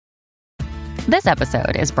This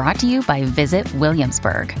episode is brought to you by Visit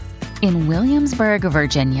Williamsburg. In Williamsburg,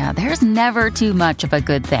 Virginia, there's never too much of a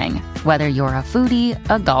good thing. Whether you're a foodie,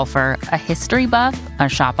 a golfer, a history buff, a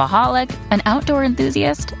shopaholic, an outdoor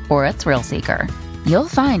enthusiast, or a thrill seeker, you'll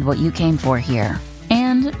find what you came for here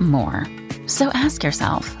and more. So ask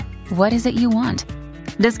yourself, what is it you want?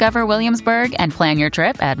 Discover Williamsburg and plan your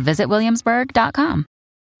trip at visitwilliamsburg.com.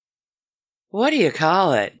 What do you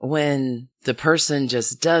call it when the person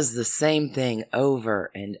just does the same thing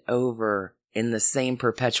over and over in the same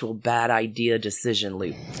perpetual bad idea decision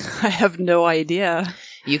loop? I have no idea.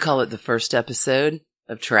 You call it the first episode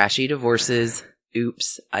of Trashy Divorces.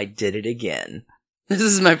 Oops, I did it again. This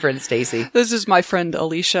is my friend Stacy. This is my friend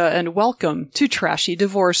Alicia, and welcome to Trashy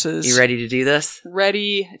Divorces. You ready to do this?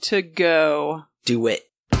 Ready to go. Do it.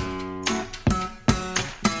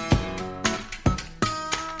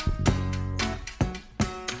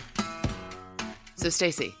 So,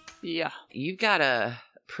 Stacy. Yeah. You've got a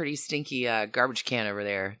pretty stinky garbage can over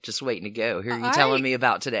there just waiting to go. Who are you telling me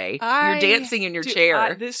about today? You're dancing in your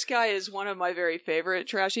chair. This guy is one of my very favorite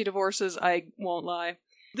Trashy Divorces, I won't lie.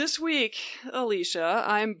 This week, Alicia,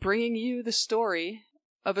 I'm bringing you the story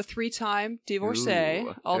of a 3-time divorcee,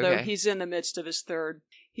 although he's in the midst of his third.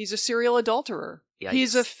 He's a serial adulterer. Yikes.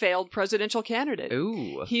 He's a failed presidential candidate.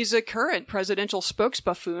 Ooh. He's a current presidential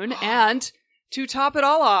spokesbuffoon, and to top it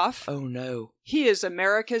all off, oh no, he is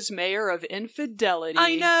America's mayor of infidelity.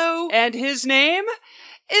 I know. And his name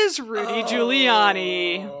is Rudy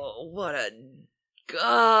Giuliani. What a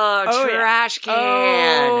trash can.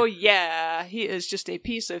 Oh, yeah. He is just a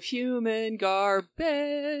piece of human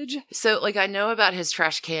garbage. So, I know about his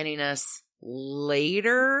trash canniness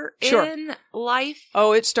later in life.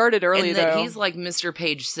 Oh, it started early, and that he's like Mr.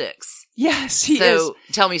 Page 6. Yes, he is. So,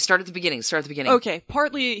 tell me, start at the beginning. Okay,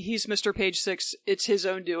 partly he's Mr. Page 6. It's his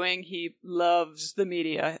own doing. He loves the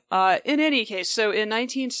media. In any case, so in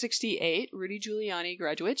 1968, Rudy Giuliani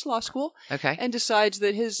graduates law school and decides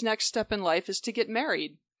that his next step in life is to get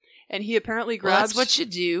married. And he apparently grabs... Well, that's what you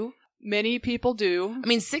do. Many people do. I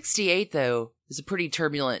mean, 68, though, is a pretty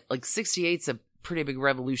turbulent... 68's a pretty big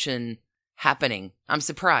revolution happening. I'm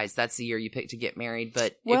surprised that's the year you picked to get married,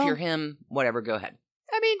 but if you're him, whatever, go ahead.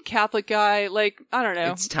 I mean, Catholic guy, I don't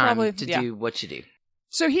know. It's time to do what you do.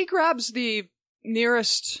 So he grabs the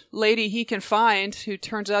nearest lady he can find, who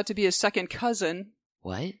turns out to be his second cousin.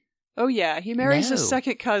 What? Oh, yeah. He marries his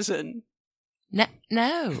second cousin.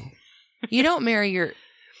 No. You don't marry your...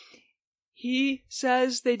 He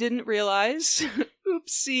says they didn't realize.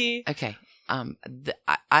 Oopsie. Okay.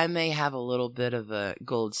 I may have a little bit of a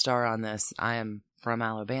gold star on this. I am from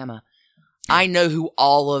Alabama. I know who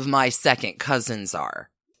all of my second cousins are.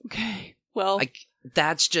 Okay. Well,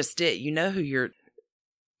 that's just it. You know who you're...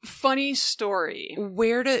 Funny story.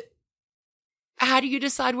 How do you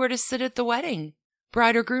decide where to sit at the wedding?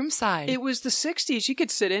 Bride or groom side? It was the 60s. You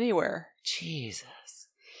could sit anywhere. Jesus.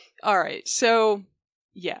 All right. So,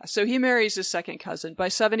 yeah. So he marries his second cousin. By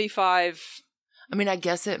 75... I mean, I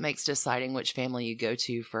guess it makes deciding which family you go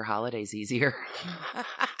to for holidays easier.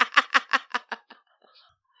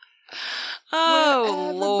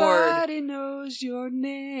 Oh, Lord. Everybody knows your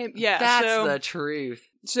name. Yeah, that's the truth.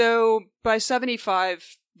 So by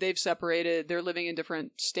 75, they've separated. They're living in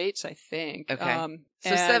different states, I think. Okay.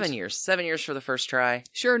 So 7 years. 7 years for the first try.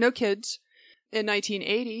 Sure, no kids. In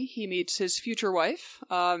 1980, he meets his future wife,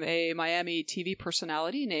 a Miami TV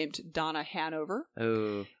personality named Donna Hanover.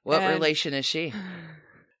 Oh, what relation is she?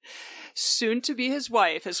 Soon to be his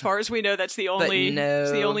wife. As far as we know, that's the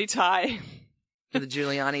only tie. Do the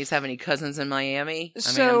Giulianis have any cousins in Miami? I'm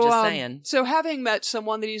just saying. So having met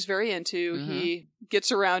someone that he's very into, he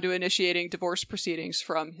gets around to initiating divorce proceedings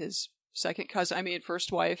from his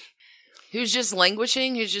first wife. Who's just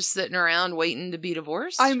languishing? Who's just sitting around waiting to be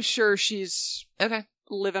divorced? I'm sure she's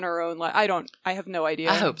living her own life. I have no idea.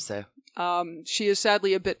 I hope so. She is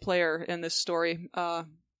sadly a bit player in this story.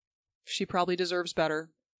 She probably deserves better.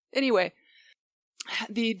 Anyway,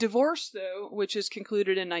 the divorce, though, which is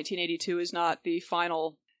concluded in 1982, is not the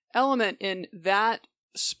final element in that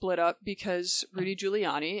split up because Rudy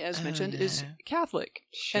Giuliani, as mentioned, is Catholic.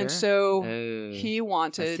 Sure. And so he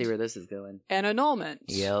wanted... I see where this is going. An annulment.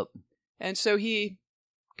 Yep. And so he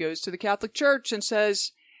goes to the Catholic Church and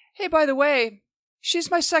says, hey, by the way,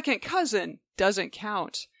 she's my second cousin. Doesn't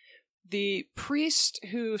count. The priest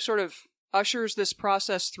who sort of ushers this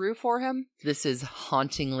process through for him... This is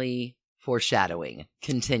hauntingly foreshadowing.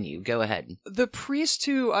 Continue. Go ahead. The priest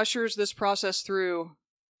who ushers this process through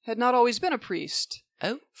had not always been a priest.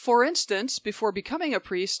 Oh? For instance, before becoming a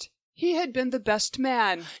priest, he had been the best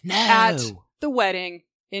man at the wedding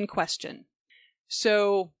in question.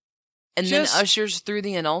 So... And then ushers through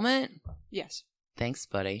the annulment? Yes. Thanks,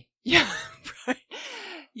 buddy. Yeah. Right.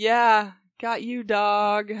 Yeah. Got you,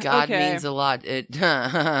 dog. God Okay. means a lot. It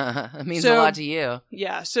means a lot to you.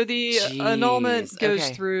 Yeah. So the Jeez, annulment goes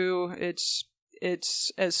okay. through.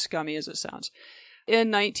 It's as scummy as it sounds.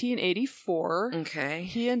 In 1984, Okay.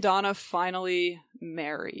 he and Donna finally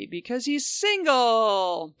marry because he's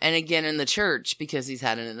single. And again in the church because he's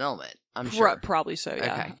had an annulment, I'm sure. Probably so,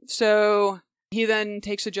 yeah. Okay. So he then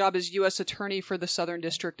takes a job as U.S. Attorney for the Southern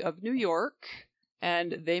District of New York,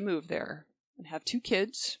 and they move there and have 2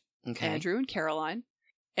 kids, Okay. Andrew and Caroline.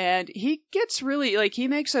 And he gets really, he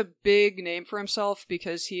makes a big name for himself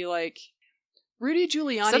because he, Rudy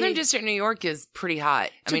Giuliani. Southern District, New York is pretty hot.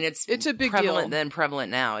 It's a big prevalent deal. then,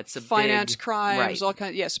 prevalent now. It's a finance big, crimes, right. all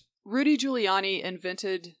kinds. Yes, Rudy Giuliani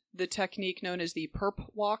invented the technique known as the perp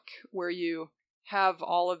walk, where you have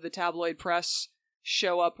all of the tabloid press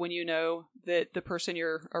show up when you know that the person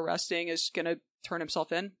you're arresting is going to turn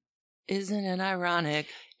himself in. Isn't it ironic?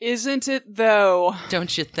 Isn't it, though?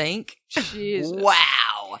 Don't you think? Jesus. Wow.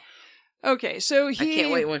 Okay, so I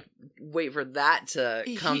can't wait for that to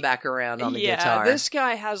come back around on the guitar. This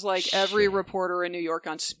guy has every reporter in New York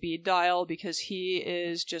on speed dial because he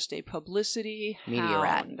is just a publicity media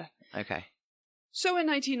rat. hound. Okay. So in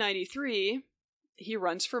 1993, he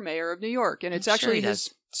runs for mayor of New York, and it's I'm actually sure he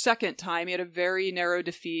his second time. He had a very narrow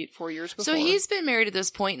defeat 4 years before. So he's been married at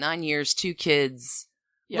this point 9 years, 2 kids,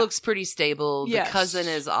 looks pretty stable. Yes. The cousin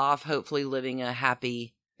is off, hopefully living a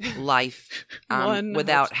happy life One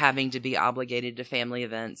without hopes. having to be obligated to family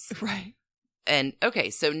events. Right. And okay,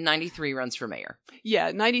 so 93 runs for mayor. Yeah,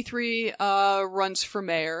 93 runs for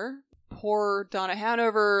mayor. Poor Donna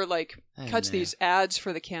Hanover, cuts no. these ads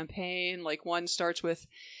for the campaign. One starts with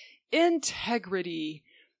integrity.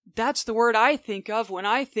 That's the word I think of when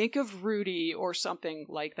I think of Rudy, or something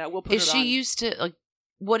like that. We'll put Is it she on. used to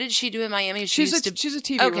what did she do in Miami? She's a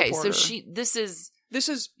TV reporter. Okay, so this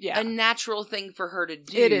is a natural thing for her to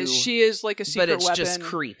do. It is. She is like a secret but it's weapon. just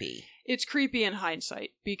creepy. It's creepy in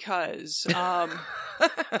hindsight because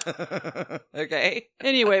okay.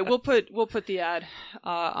 Anyway, we'll put the ad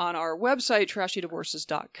on our website,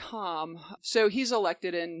 trashydivorces.com. So he's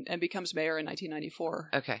elected and becomes mayor in 1994.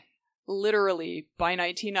 Okay. Literally by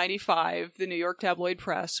 1995, the New York tabloid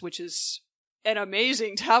press, which is an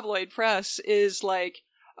amazing tabloid press, is like,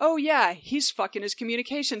 oh yeah, he's fucking his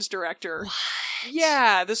communications director. What?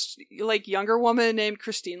 Yeah, this younger woman named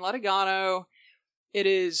Christine Latagano. It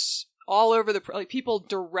is all over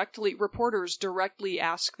the reporters directly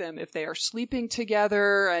ask them if they are sleeping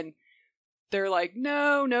together, and they're like,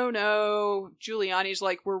 no. Giuliani's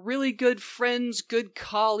like, we're really good friends, good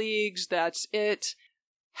colleagues, that's it.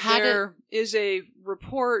 There is a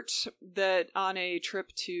report that on a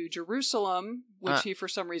trip to Jerusalem, which he for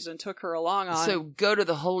some reason took her along on. So go to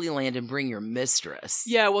the Holy Land and bring your mistress.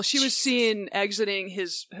 Yeah, well, she was seen exiting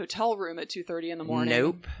his hotel room at 2:30 in the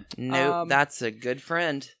morning. Nope. That's a good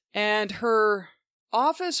friend. And her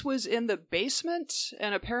office was in the basement,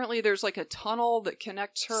 and apparently there's a tunnel that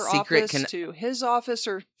connects her office to his office,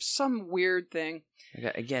 or some weird thing.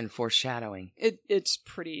 Again, foreshadowing. It's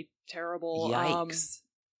pretty terrible. Yikes.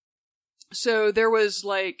 So there was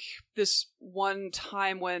this one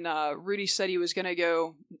time when Rudy said he was going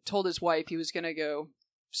to told his wife he was going to go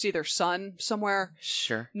see their son somewhere.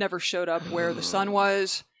 Sure. Never Never showed up where the son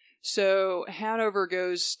was. So Hanover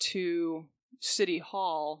goes to City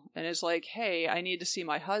Hall and is like, hey, I need to see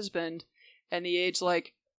my husband. And the aide's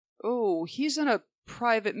like, oh, he's in a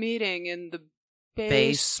private meeting in the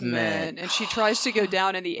basement. And she tries to go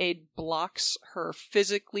down, and the aide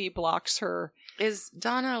physically blocks her. Is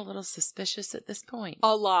Donna a little suspicious at this point?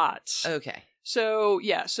 A lot. Okay. So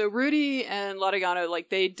Rudy and Latagano,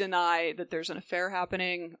 they deny that there's an affair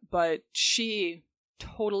happening, but she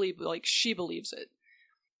totally, she believes it.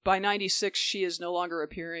 By 96, she is no longer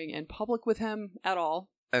appearing in public with him at all.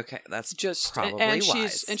 Okay, that's Just probably and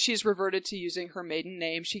wise. she's reverted to using her maiden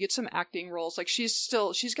name. She gets some acting roles.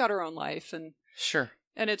 She's got her own life, and sure,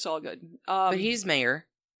 and it's all good. But he's mayor.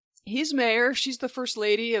 He's mayor. She's the first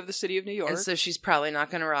lady of the city of New York, And so she's probably not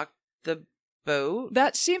going to rock the boat.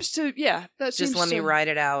 That seems to, Just let me ride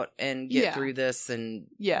it out and get through this, and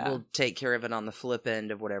Yeah. we'll take care of it on the flip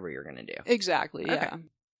end of whatever you're going to do. Exactly. Okay. Yeah.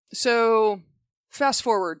 So fast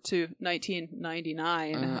forward to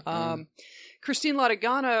 1999. Christine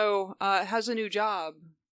Latagano has a new job.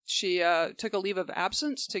 She took a leave of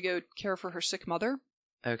absence to go care for her sick mother.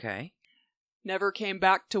 Okay. Never came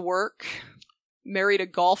back to work. Married a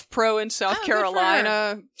golf pro in South Oh, good for her.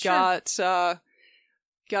 Carolina. Sure.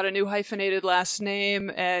 got a new hyphenated last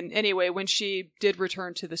name. And anyway, when she did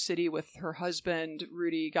return to the city with her husband,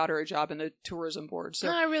 Rudy got her a job in the tourism board. So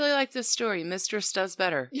I really like this story. Mistress does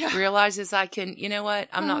better. Yeah. Realizes I can, you know what?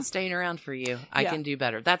 I'm not staying around for you. I can do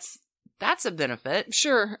better. That's a benefit.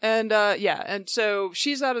 Sure. And and so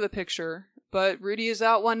she's out of the picture, but Rudy is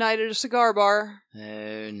out one night at a cigar bar.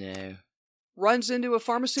 Oh, no. Runs into a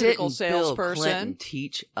pharmaceutical Didn't Bill salesperson. Clinton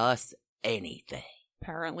teach us anything?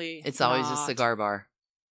 Apparently It's always a not. cigar bar.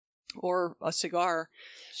 Or a cigar.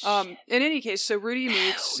 In any case, so Rudy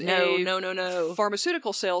meets No.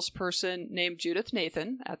 pharmaceutical salesperson named Judith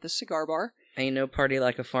Nathan at the cigar bar. Ain't no party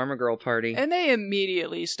like a farmer girl party. And they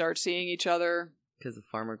immediately start seeing each other. Because the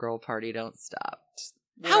farmer girl party don't stop.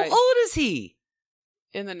 Right. How old is he?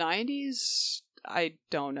 In the 90s? I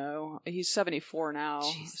don't know. He's 74 now.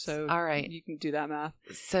 Jesus. So all right. You can do that math.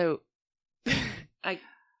 So,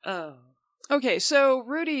 Okay, so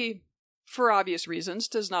Rudy, for obvious reasons,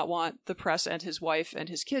 does not want the press and his wife and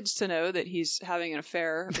his kids to know that he's having an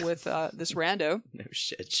affair with this rando. No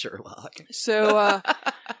shit, Sherlock. So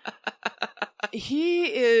he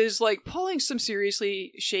is like pulling some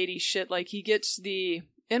seriously shady shit. Like he gets the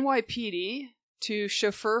NYPD to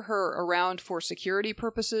chauffeur her around for security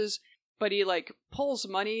purposes, but he like pulls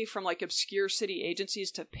money from like obscure city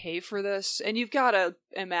agencies to pay for this. And you've got to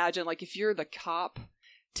imagine, like, if you're the cop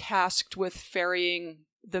tasked with ferrying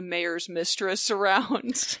the mayor's mistress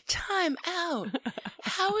around. Time out.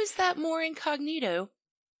 How is that more incognito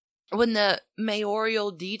when the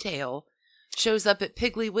mayoral detail shows up at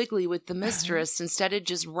Piggly Wiggly with the mistress instead of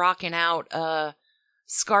just rocking out a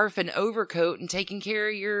scarf and overcoat and taking care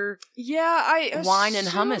of your wine and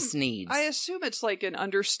hummus needs? I assume it's like an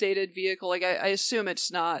understated vehicle. Like I assume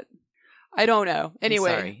it's not. I don't know.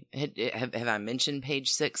 Anyway, I'm sorry. Have I mentioned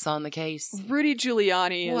page 6 on the case? Rudy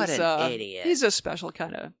Giuliani what is an idiot. He's a special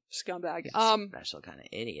kind of scumbag. Special kind of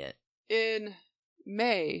idiot. In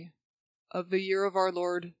May of the year of our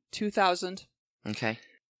Lord 2000, okay,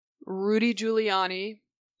 Rudy Giuliani,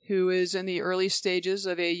 who is in the early stages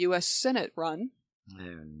of a U.S. Senate run,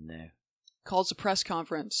 calls a press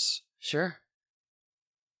conference. Sure.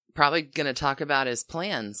 Probably going to talk about his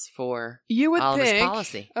plans for you would all think, of his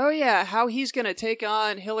policy. Oh, yeah, how he's going to take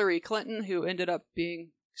on Hillary Clinton, who ended up being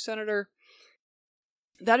senator.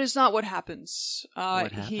 That is not what happens.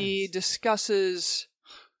 What happens? He discusses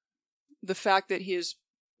the fact that he has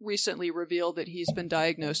recently revealed that he's been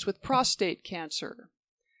diagnosed with prostate cancer.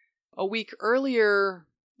 A week earlier,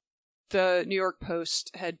 the New York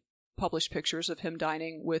Post had published pictures of him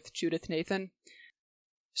dining with Judith Nathan.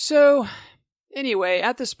 So, anyway,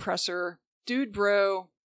 at this presser, Dude Bro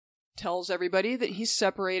tells everybody that he's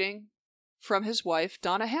separating from his wife,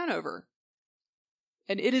 Donna Hanover.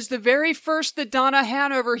 And it is the very first that Donna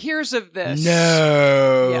Hanover hears of this.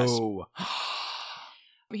 No! Yes.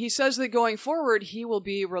 He says that going forward, he will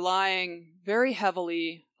be relying very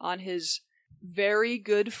heavily on his very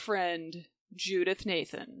good friend, Judith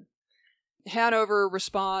Nathan. Hanover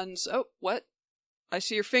responds, "Oh, what? I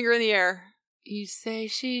see your finger in the air." You say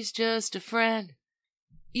she's just a friend.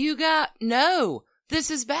 No, this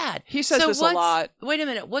is bad. He says this a lot. Wait a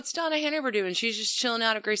minute. What's Donna Hanover doing? She's just chilling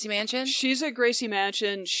out at Gracie Mansion? She's at Gracie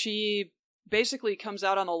Mansion. She basically comes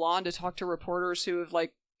out on the lawn to talk to reporters who have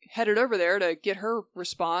like headed over there to get her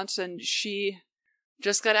response, and she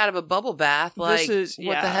just got out of a bubble bath. Like, what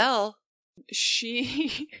the hell?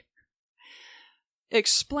 She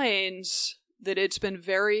explains that it's been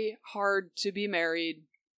very hard to be married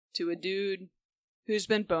to a dude who's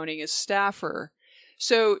been boning his staffer.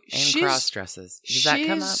 So and cross dresses. Does that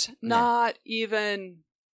come up?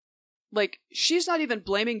 She's not even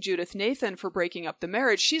blaming Judith Nathan for breaking up the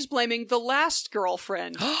marriage. She's blaming the last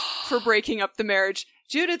girlfriend for breaking up the marriage.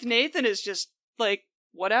 Judith Nathan is just like,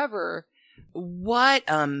 whatever. What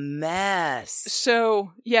a mess.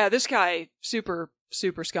 So, yeah, this guy, super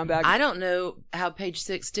scumbag. I don't know how page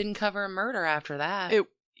 6 didn't cover a murder after that.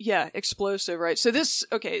 Explosive, right? So this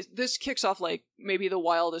kicks off like maybe the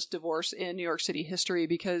wildest divorce in New York City history,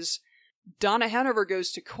 because Donna Hanover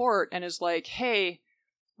goes to court and is like, "Hey,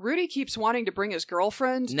 Rudy keeps wanting to bring his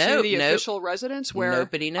girlfriend to the official residence where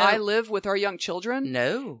I live with our young children.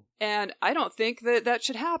 No. And I don't think that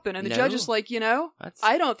should happen." And the judge is like,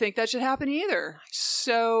 I don't think that should happen either.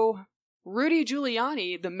 So Rudy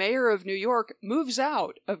Giuliani, the mayor of New York, moves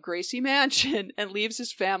out of Gracie Mansion and leaves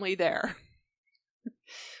his family there,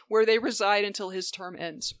 where they reside until his term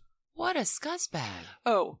ends. What a scuzzbag.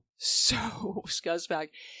 Oh, so scuzzbag.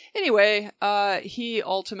 Anyway, he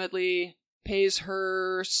ultimately pays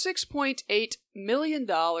her $6.8 million,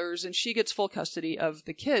 and she gets full custody of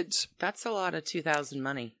the kids. That's a lot of 2000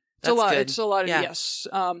 money. It's a lot. It's a lot of, yes.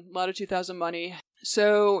 A lot of 2000 money.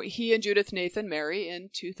 So he and Judith Nathan marry in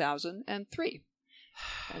 2003.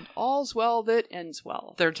 And all's well that ends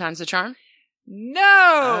well. Third time's a charm? No!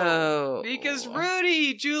 Oh. Because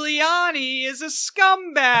Rudy Giuliani is a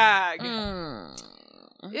scumbag!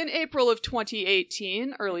 In April of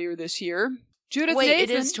 2018, earlier this year, Judith Nathan... Wait,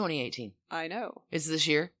 it is 2018. I know. Is this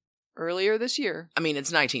year? Earlier this year. I mean,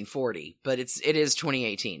 it's 1940, but it is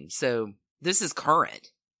 2018, so this is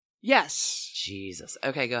current. Yes. Jesus.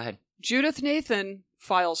 Okay, go ahead. Judith Nathan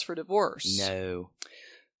files for divorce. No.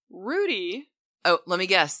 Rudy... Oh, let me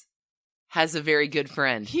guess. Has a very good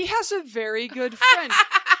friend. He has a very good friend.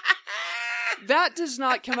 That does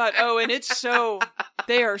not come out. Oh, and it's so...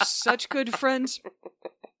 They are such good friends.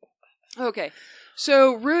 Okay.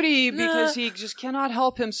 So Rudy, because he just cannot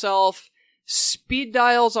help himself, speed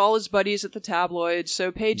dials all his buddies at the tabloids.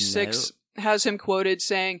 So page 6 has him quoted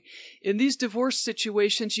saying, "In these divorce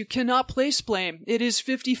situations, you cannot place blame. It is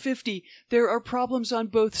 50-50. There are problems on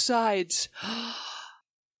both sides."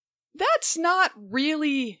 That's not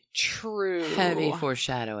really true. Heavy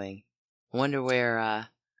foreshadowing. Wonder where our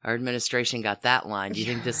administration got that line. Do you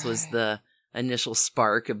think this was the initial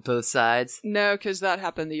spark of both sides? No, because that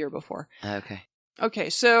happened the year before. Okay. Okay,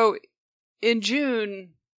 so in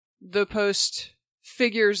June, the Post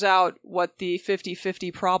figures out what the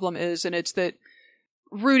 50-50 problem is, and it's that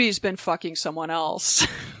Rudy's been fucking someone else.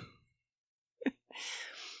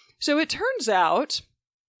 So it turns out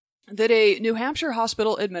that a New Hampshire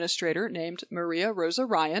hospital administrator named Maria Rosa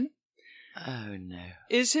Ryan Oh, no.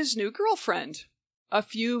 is his new girlfriend. A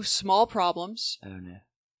few small problems. Oh, no.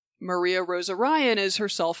 Maria Rosa Ryan is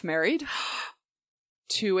herself married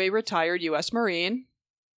to a retired U.S. Marine.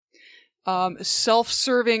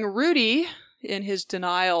 Self-serving Rudy, in his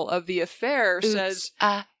denial of the affair, Oops, says,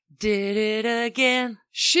 I did it again.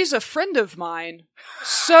 "She's a friend of mine.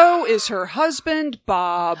 So is her husband,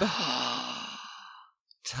 Bob."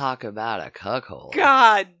 Talk about a cuckold.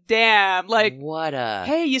 God damn. Like, What a...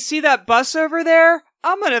 "Hey, you see that bus over there?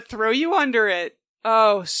 I'm gonna throw you under it."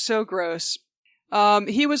 Oh, so gross.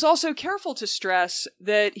 He was also careful to stress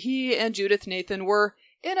that he and Judith Nathan were,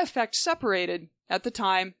 in effect, separated at the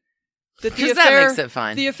time that the Because affair, that makes it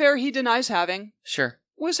fine. the affair he denies having Sure.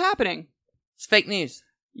 was happening. It's fake news.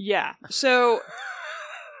 Yeah. So,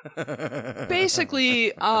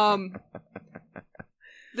 basically, the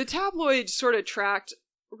tabloids sort of tracked.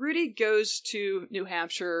 Rudy goes to New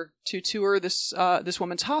Hampshire to tour this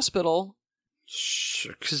woman's hospital.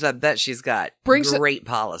 Because I bet she's got great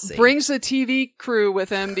policy. Brings the TV crew with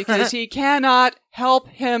him because he cannot help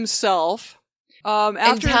himself.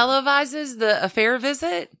 And televises the affair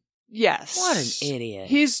visit? Yes. What an idiot.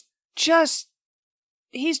 He's just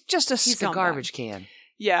a scumbag. He's a garbage can.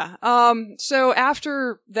 Yeah. So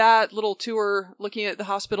after that little tour looking at the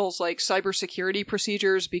hospital's like cybersecurity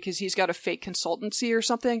procedures because he's got a fake consultancy or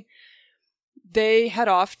something, they head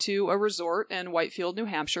off to a resort in Whitefield, New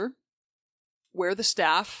Hampshire, where the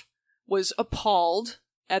staff was appalled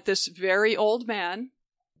at this very old man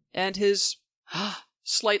and his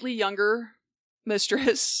slightly younger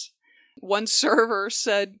mistress. One server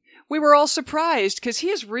said, "We were all surprised because he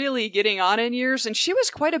is really getting on in years and she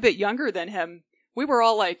was quite a bit younger than him. We were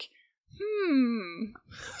all like,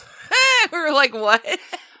 We were like, what?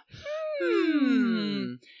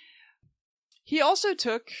 He also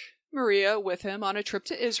took Maria with him on a trip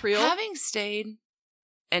to Israel. Having stayed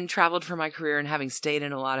and traveled for my career and having stayed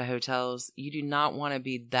in a lot of hotels, you do not want to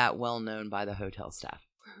be that well known by the hotel staff.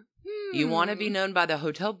 You want to be known by the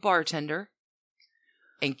hotel bartender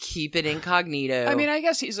and keep it incognito. I mean, I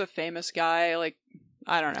guess he's a famous guy. Like,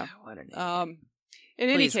 I don't know. What an idiot. In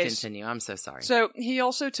any Please case, continue. I'm so sorry. So he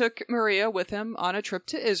also took Maria with him on a trip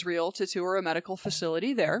to Israel to tour a medical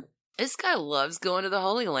facility there. This guy loves going to the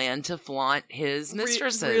Holy Land to flaunt his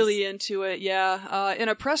mistresses. Really into it, yeah. In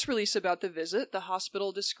a press release about the visit, the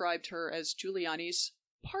hospital described her as Giuliani's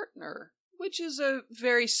partner, which is a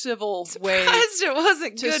very civil way it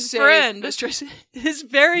wasn't to good say friend. mistress. His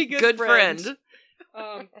very good friend.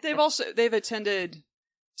 They've attended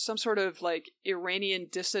some sort of like Iranian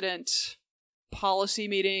dissident policy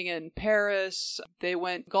meeting in Paris. They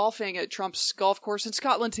went golfing at Trump's golf course in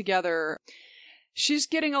Scotland together. She's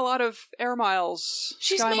getting a lot of air miles.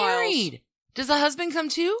 She's sky married. Miles. Does the husband come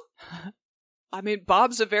too? I mean,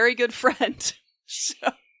 Bob's a very good friend.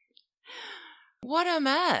 So. What a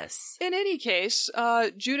mess. In any case,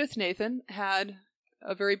 Judith Nathan had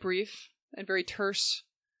a very brief and very terse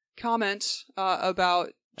comment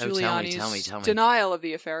about Giuliani's tell me. denial of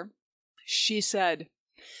the affair. She said,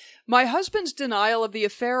 "My husband's denial of the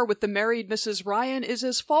affair with the married Mrs. Ryan is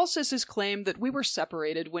as false as his claim that we were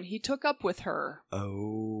separated when he took up with her."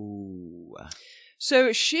 Oh.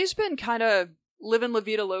 So she's been kind of living La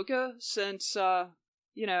Vida Loca since,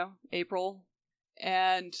 April.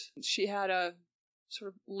 And she had a sort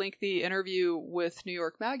of lengthy interview with New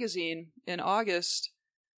York Magazine in August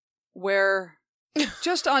where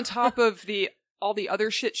just on top of all the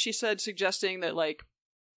other shit she said suggesting that, like,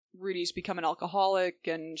 Rudy's become an alcoholic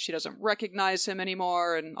and she doesn't recognize him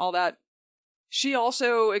anymore and all that, she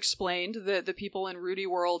also explained that the people in Rudy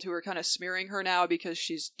world who are kind of smearing her now because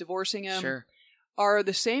she's divorcing him are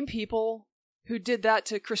the same people who did that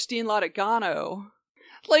to Christine Lategano.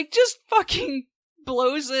 Like, just fucking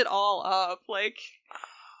blows it all up. Like,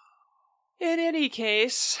 in any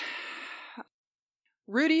case,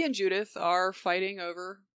 Rudy and Judith are fighting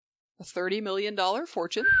over a $30 million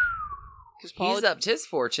fortune. He's upped his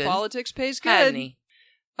fortune. Politics pays good. Hadn't he?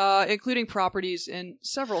 Including properties in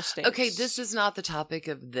several states. Okay, this is not the topic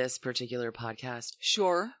of this particular podcast.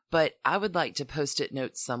 Sure. But I would like to post-it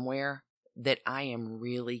note somewhere that I am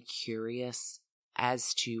really curious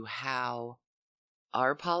as to how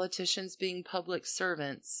our politicians being public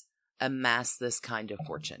servants amass this kind of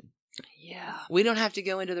fortune. Yeah. We don't have to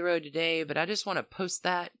go into the road today, but I just want to post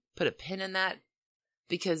that, put a pin in that,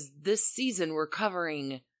 because this season we're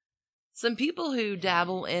covering some people who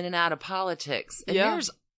dabble in and out of politics. And there's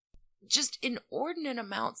just inordinate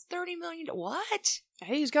amounts. $30 million. What?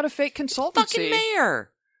 Hey, he's got a fake consultancy. Fucking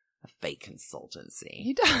mayor. A fake consultancy.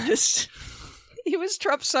 He does. He was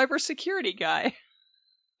Trump's cybersecurity guy.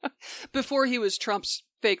 Before he was Trump's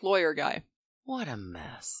fake lawyer guy. What a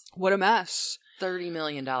mess. What a mess. $30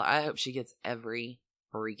 million. I hope she gets every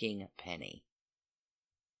freaking penny.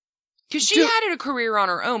 Because she had a career on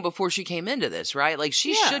her own before she came into this, right? Like,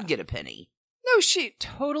 she should get a penny. No, she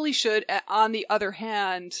totally should. On the other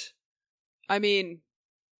hand, I mean,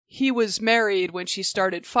 he was married when she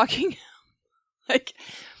started fucking him. Like,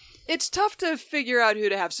 it's tough to figure out who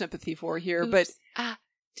to have sympathy for here, but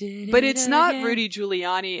it's not Rudy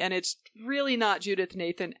Giuliani, and it's really not Judith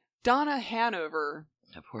Nathan. Donna Hanover.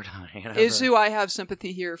 Poor Donna Hanover. Is who I have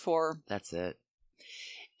sympathy here for. That's it.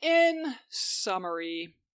 In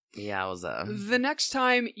summary, the next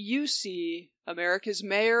time you see America's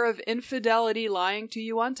mayor of infidelity lying to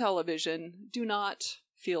you on television, do not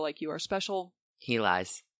feel like you are special. He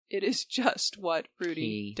lies. It is just what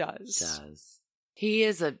Rudy does. He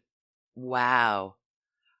is a... Wow.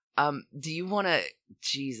 Do you want to...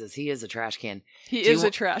 Jesus, he is a trash can. He is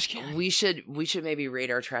a trash can. We should maybe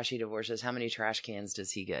rate our trashy divorces. How many trash cans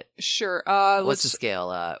does he get? Sure. What's the scale?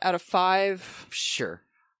 Out of 5? Sure.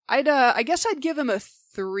 I guess I'd give him a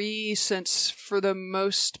 3, since for the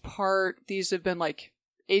most part these have been like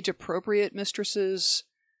age appropriate mistresses.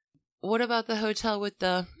 What about the hotel with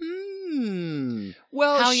the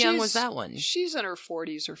Well, how young was that one? She's in her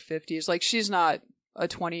 40s or 50s. Like, she's not a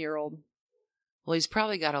 20-year-old. Well, he's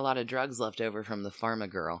probably got a lot of drugs left over from the pharma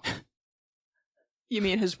girl. You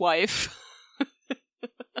mean his wife?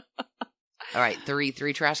 All right, 3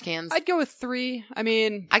 trash cans? I'd go with 3. I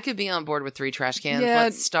mean, I could be on board with 3 trash cans. Yeah,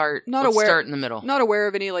 Let's start in the middle. Not aware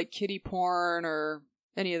of any, like, kiddie porn or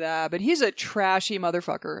any of that, but he's a trashy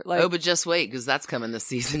motherfucker. Like, but just wait, because that's coming this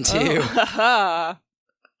season, too. Oh.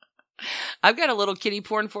 I've got a little kiddie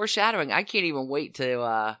porn foreshadowing. I can't even wait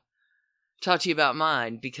to talk to you about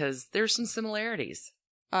mine, because there's some similarities.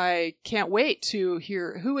 I can't wait to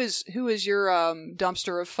hear who is your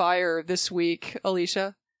dumpster of fire this week,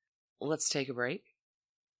 Alicia. Let's take a break.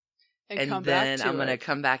 And come then back to I'm going to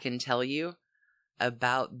come back and tell you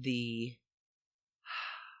about the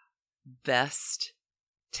best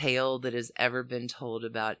tale that has ever been told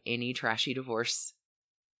about any trashy divorce.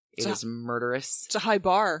 It is murderous. It's a high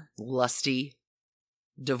bar. Lusty.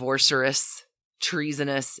 Divorcerous.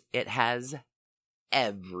 Treasonous. It has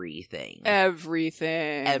everything.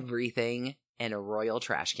 Everything in a royal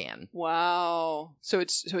trash can. Wow. So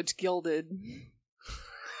it's gilded.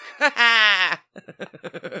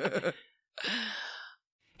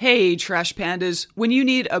 Hey, Trash Pandas. When you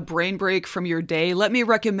need a brain break from your day, let me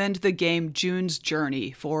recommend the game June's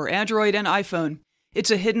Journey for Android and iPhone.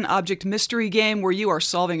 It's a hidden object mystery game where you are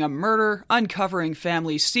solving a murder, uncovering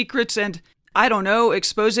family secrets, and, I don't know,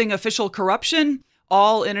 exposing official corruption,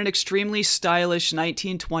 all in an extremely stylish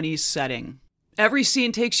 1920s setting. Every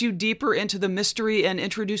scene takes you deeper into the mystery and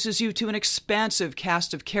introduces you to an expansive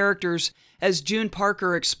cast of characters as June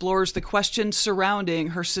Parker explores the questions surrounding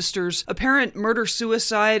her sister's apparent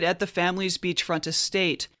murder-suicide at the family's beachfront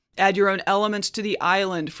estate. Add your own elements to the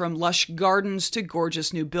island, from lush gardens to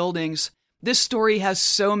gorgeous new buildings. This story has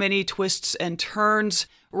so many twists and turns.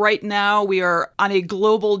 Right now, we are on a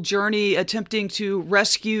global journey attempting to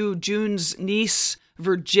rescue June's niece,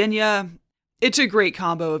 Virginia. It's a great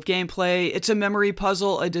combo of gameplay. It's a memory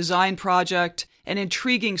puzzle, a design project, an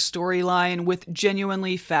intriguing storyline with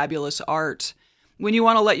genuinely fabulous art. When you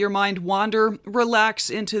want to let your mind wander,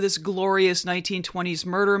 relax into this glorious 1920s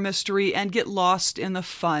murder mystery and get lost in the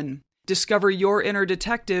fun. Discover your inner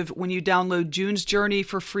detective when you download June's Journey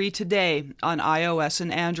for free today on iOS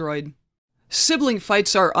and Android. Sibling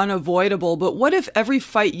fights are unavoidable, but what if every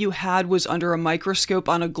fight you had was under a microscope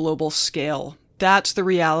on a global scale? That's the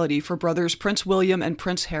reality for brothers Prince William and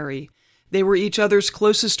Prince Harry. They were each other's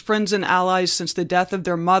closest friends and allies since the death of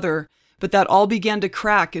their mother, but that all began to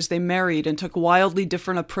crack as they married and took wildly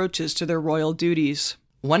different approaches to their royal duties.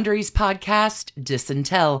 Wondery's podcast,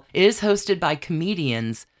 Disintel, is hosted by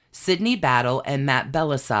comedians Sydney Battle and Matt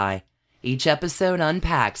Belisai. Each episode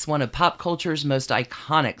unpacks one of pop culture's most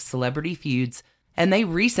iconic celebrity feuds, and they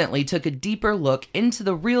recently took a deeper look into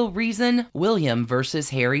the real reason William versus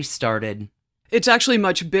Harry started. It's actually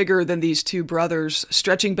much bigger than these two brothers,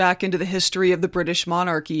 stretching back into the history of the British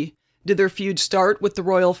monarchy. Did their feud start with the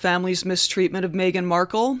royal family's mistreatment of Meghan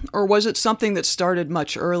Markle, or was it something that started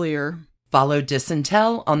much earlier? Follow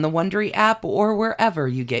Disintel on the Wondery app or wherever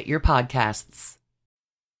you get your podcasts.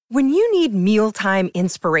 When you need mealtime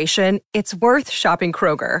inspiration, it's worth shopping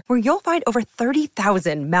Kroger, where you'll find over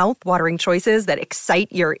 30,000 mouth-watering choices that excite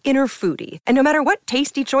your inner foodie. And no matter what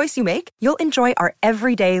tasty choice you make, you'll enjoy our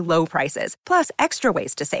everyday low prices, plus extra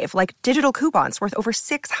ways to save, like digital coupons worth over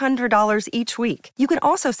 $600 each week. You can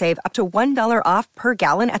also save up to $1 off per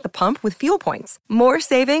gallon at the pump with fuel points. More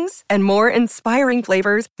savings and more inspiring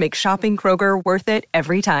flavors make shopping Kroger worth it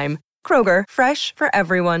every time. Kroger, fresh for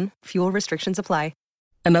everyone. Fuel restrictions apply.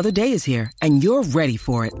 Another day is here, and you're ready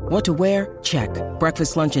for it. What to wear? Check.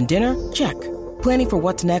 Breakfast, lunch, and dinner? Check. Planning for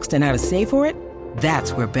what's next and how to save for it?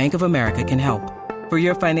 That's where Bank of America can help. For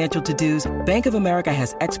your financial to-dos, Bank of America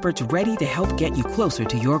has experts ready to help get you closer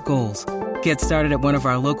to your goals. Get started at one of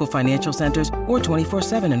our local financial centers or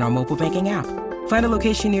 24/7 in our mobile banking app. Find a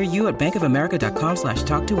location near you at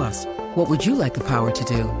bankofamerica.com/talktous. What would you like the power to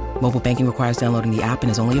do? Mobile banking requires downloading the app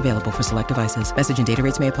and is only available for select devices. Message and data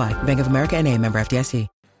rates may apply. Bank of America N.A., member FDIC.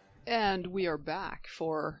 And we are back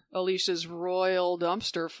for Alicia's Royal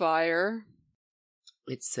Dumpster Fire.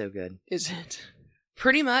 It's so good. Is it?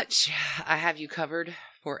 Pretty much, I have you covered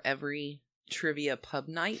for every trivia pub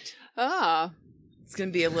night. Ah. It's going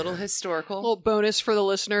to be a little historical. A little bonus for the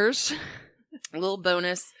listeners. A little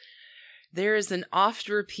bonus. There is an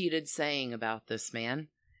oft-repeated saying about this man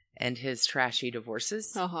and his trashy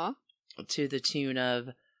divorces. Uh-huh. To the tune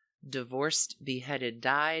of, divorced, beheaded,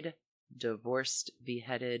 died. Divorced,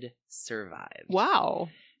 beheaded, survived. Wow.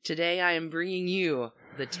 Today I am bringing you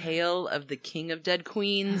the tale of the King of Dead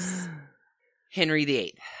Queens, Henry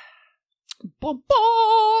VIII. Bum, bum.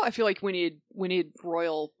 I feel like we need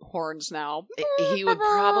royal horns now. He would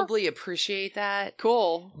probably appreciate that.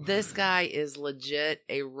 Cool. This guy is legit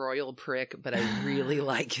a royal prick, but I really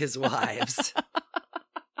like his wives.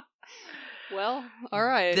 Well, all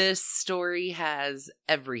right. This story has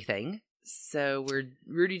everything. So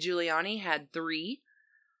Rudy Giuliani had 3.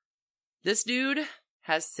 This dude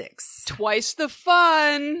has 6. Twice the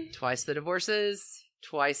fun. Twice the divorces,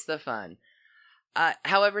 twice the fun.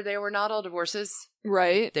 However, they were not all divorces.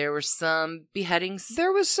 Right. There were some beheadings.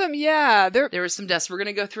 There was some, yeah. There was some deaths. We're going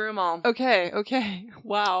to go through them all. Okay.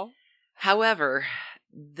 Wow. However,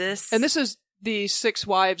 this... And this is the 6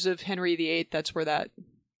 wives of Henry VIII. That's where that...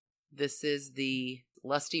 This is the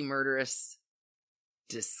lusty, murderous,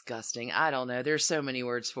 disgusting, I don't know, there's so many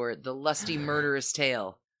words for it. The lusty, murderous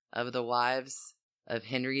tale of the wives of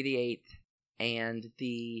Henry VIII and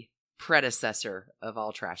the predecessor of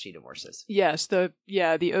all trashy divorces. Yes, the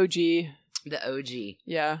OG. The OG.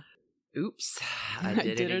 Yeah. Oops. I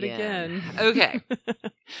did it again. again. Okay.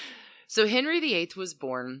 So Henry VIII was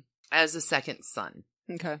born as a second son.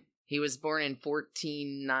 Okay. He was born in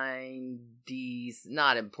 1490s.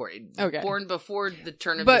 Not important. Okay. Born before the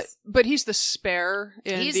turn of But he's the spare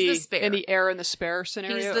in the spare. in the heir and the spare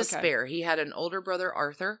scenario. He's the spare. He had an older brother,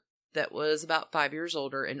 Arthur, that was about 5 years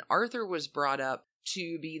older, and Arthur was brought up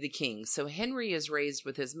to be the king. So Henry is raised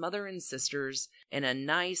with his mother and sisters in a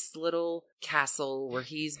nice little castle where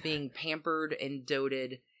he's being pampered and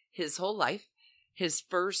doted his whole life. His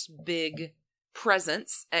first big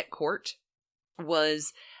presence at court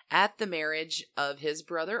was at the marriage of his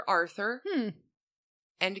brother Arthur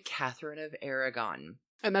and Catherine of Aragon.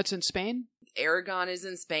 And that's in Spain? Aragon is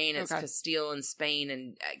in Spain. It's Okay. Castile in Spain.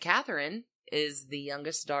 And Catherine is the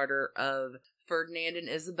youngest daughter of Ferdinand and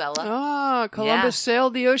Isabella. Ah, Columbus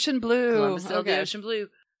sailed the ocean blue. Columbus sailed the Okay. ocean blue.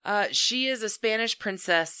 She is a Spanish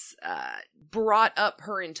princess, brought up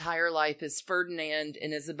her entire life as Ferdinand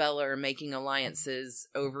and Isabella are making alliances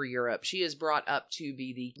over Europe. She is brought up to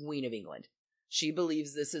be the Queen of England. She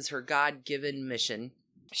believes this is her God-given mission.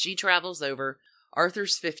 She travels over.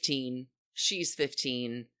 Arthur's 15. She's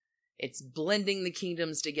 15. It's blending the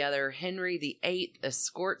kingdoms together. Henry VIII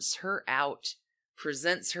escorts her out,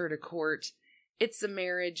 presents her to court. It's a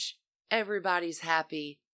marriage. Everybody's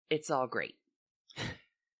happy. It's all great.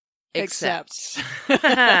 Except.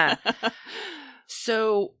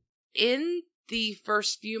 So, in the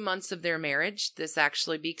first few months of their marriage, this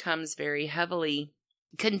actually becomes very heavily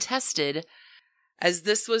contested, as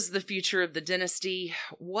this was the future of the dynasty.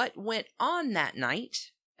 What went on that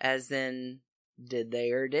night, as in, did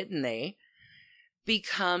they or didn't they,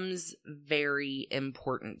 becomes very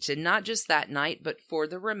important. And not just that night, but for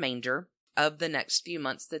the remainder of the next few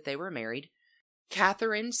months that they were married.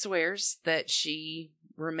 Catherine swears that she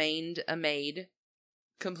remained a maid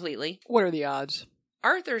completely. What are the odds?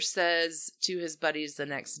 Arthur says to his buddies the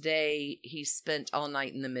next day he spent all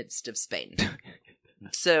night in the midst of Spain.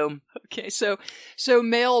 So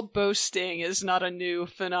male boasting is not a new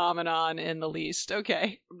phenomenon in the least.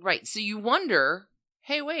 Okay. Right. So you wonder,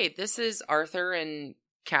 hey, wait, this is Arthur and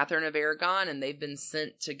Catherine of Aragon, and they've been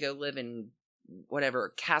sent to go live in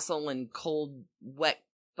whatever castle in cold, wet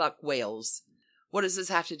fuck Wales. What does this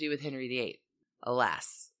have to do with Henry VIII?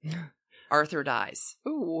 Alas, Arthur dies.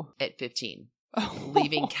 Ooh. At 15, oh.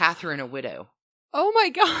 leaving Catherine a widow. Oh my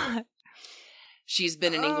God. She's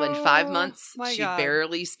been in England 5 months. My she God.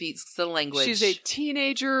 barely speaks the language. She's a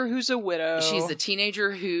teenager who's a widow. She's a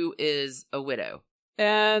teenager who is a widow.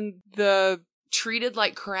 And the... Treated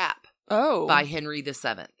like crap Oh. by Henry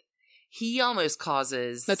VII. He almost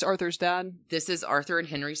causes... That's Arthur's dad? This is Arthur and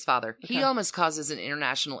Henry's father. Okay. He almost causes an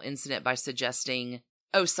international incident by suggesting...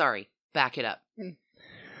 Oh, sorry. Back it up.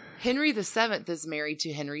 Henry VII is married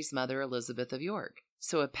to Henry's mother, Elizabeth of York.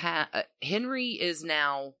 So Henry is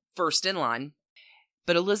now first in line.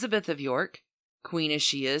 But Elizabeth of York, queen as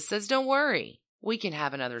she is, says, don't worry. We can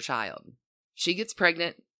have another child. She gets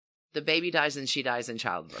pregnant. The baby dies and she dies in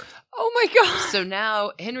childbirth. Oh my God. So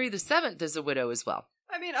now Henry VII is a widow as well.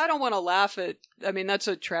 I mean, I don't want to laugh at... I mean, that's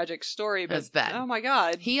a tragic story, but... That's bad. Oh my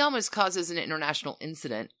God. He almost causes an international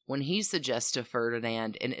incident when he suggests to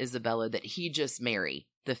Ferdinand and Isabella that he just marry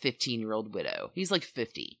the 15-year-old widow. He's like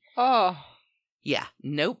 50. Oh. Yeah.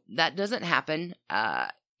 Nope. That doesn't happen.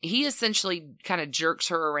 He essentially kind of jerks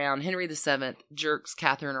her around. Henry VII jerks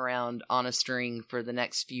Catherine around on a string for the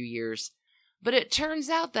next few years. But it turns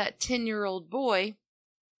out that 10-year-old boy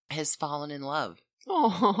has fallen in love.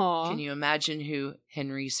 Oh. Can you imagine who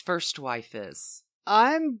Henry's first wife is?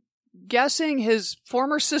 I'm guessing his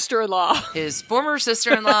former sister-in-law. His former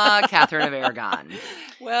sister-in-law, Catherine of Aragon.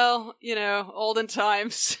 Well, olden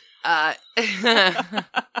times.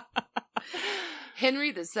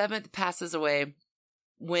 Henry VII passes away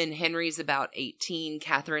when Henry's about 18,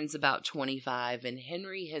 Catherine's about 25, and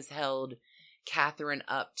Henry has held Catherine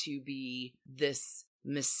up to be this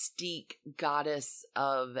mystique goddess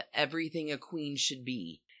of everything a queen should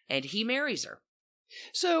be. And he marries her.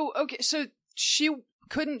 So she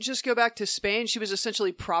couldn't just go back to Spain. She was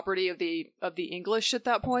essentially property of the English at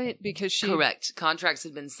that point because she... Correct. Contracts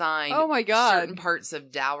had been signed. Oh my God. Certain parts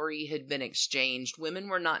of dowry had been exchanged. Women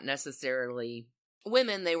were not necessarily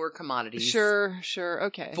women, they were commodities. Sure,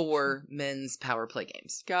 okay. For men's power play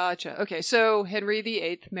games. Gotcha. Okay, so Henry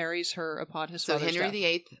VIII marries her upon his father's death. So Henry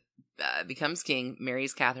VIII becomes king,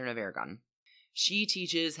 marries Catherine of Aragon. She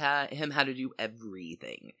teaches him how to do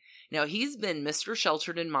everything. Now, he's been Mr.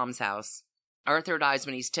 Sheltered in Mom's house. Arthur dies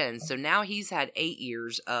when he's 10, so now he's had 8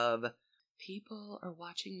 years of people are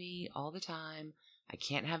watching me all the time. I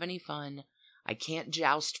can't have any fun. I can't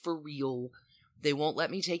joust for real. They won't let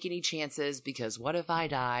me take any chances because what if I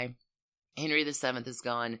die? Henry VII is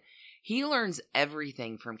gone. He learns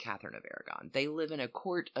everything from Catherine of Aragon. They live in a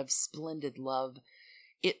court of splendid love.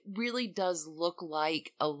 It really does look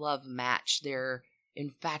like a love match. They're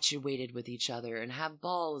infatuated with each other and have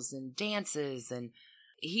balls and dances, and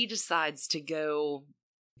he decides to go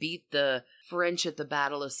beat the French at the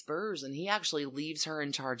Battle of Spurs, and he actually leaves her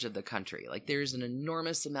in charge of the country. Like, there's an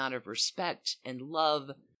enormous amount of respect and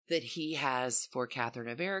love that he has for Catherine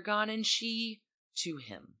of Aragon, and she to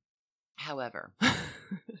him. However,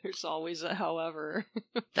 there's always a however.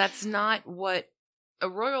 That's not what a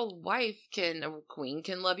royal wife a queen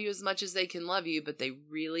can love you as much as they can love you, but they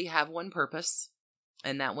really have one purpose.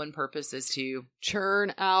 And that one purpose is to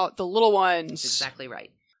churn out the little ones. Exactly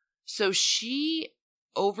right. So she,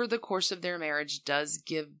 over the course of their marriage, does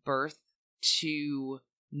give birth to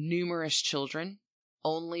numerous children.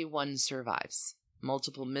 Only one survives.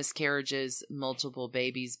 multiple miscarriages, multiple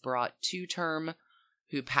babies brought to term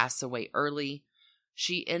who pass away early.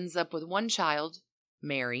 She ends up with one child,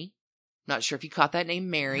 Mary. Not sure if you caught that name,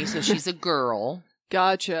 Mary, so she's a girl.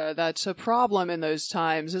 Gotcha. That's a problem in those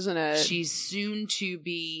times, isn't it? She's soon to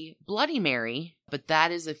be Bloody Mary, but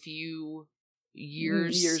that is a few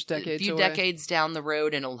decades down the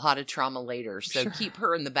road and a lot of trauma later. So keep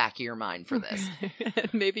her in the back of your mind for this.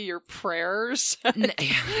 Maybe your prayers. Yeah,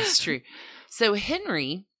 that's true. So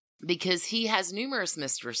Henry, because he has numerous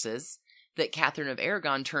mistresses that Catherine of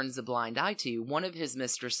Aragon turns a blind eye to, one of his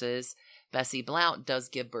mistresses, Bessie Blount, does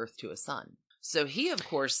give birth to a son. So he, of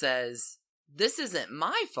course, says, this isn't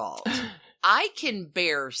my fault. I can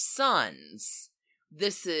bear sons.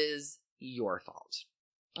 This is your fault.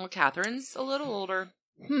 Well, Catherine's a little older,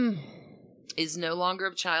 is no longer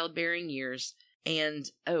of childbearing years. And,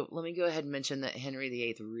 let me go ahead and mention that Henry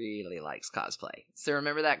VIII really likes cosplay. So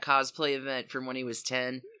remember that cosplay event from when he was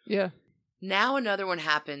 10? Yeah. Now another one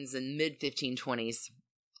happens in mid-1520s,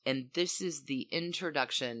 and this is the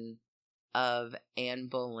introduction of Anne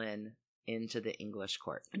Boleyn into the English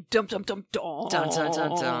court. Dum dum dum dum. Dun, dun,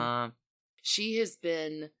 dun, dun. She has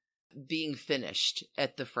been being finished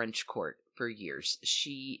at the French court for years.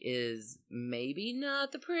 She is maybe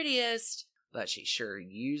not the prettiest, but she sure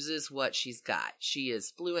uses what she's got. She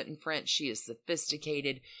is fluent in French. She is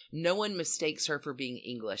sophisticated. No one mistakes her for being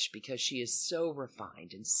English because she is so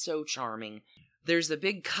refined and so charming. There's a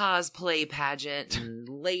big cosplay pageant and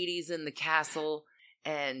ladies in the castle,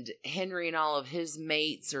 and Henry and all of his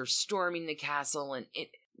mates are storming the castle, and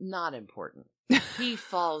not important. He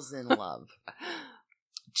falls in love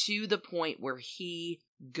to the point where he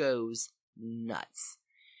goes nuts.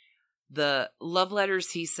 The love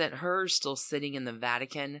letters he sent her are still sitting in the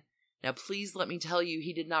Vatican. Now, please let me tell you,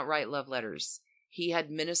 he did not write love letters. He had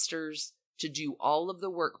ministers to do all of the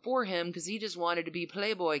work for him because he just wanted to be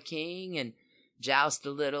Playboy King and joust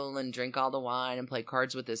a little and drink all the wine and play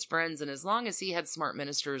cards with his friends. And as long as he had smart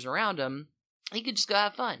ministers around him, he could just go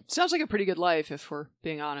have fun. Sounds like a pretty good life, if we're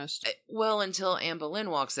being honest. Well, until Anne Boleyn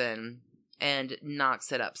walks in and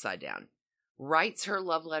knocks it upside down. Writes her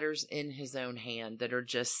love letters in his own hand that are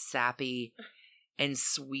just sappy and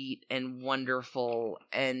sweet and wonderful.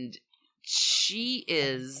 And she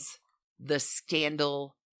is the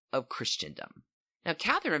scandal of Christendom. Now,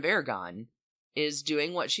 Catherine of Aragon is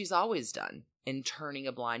doing what she's always done in turning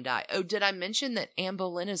a blind eye. Oh, did I mention that Anne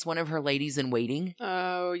Boleyn is one of her ladies in waiting?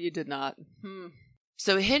 Oh, you did not.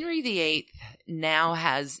 So Henry VIII now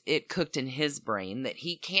has it cooked in his brain that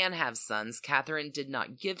he can have sons. Catherine did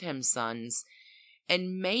not give him sons.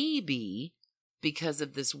 And maybe because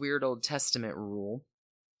of this weird Old Testament rule,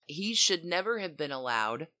 he should never have been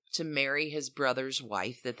allowed to marry his brother's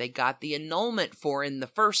wife that they got the annulment for in the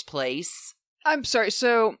first place. I'm sorry,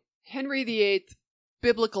 so Henry VIII,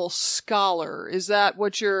 biblical scholar, is that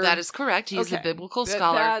what you're... That is correct. He's a biblical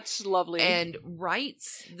scholar. That's lovely. And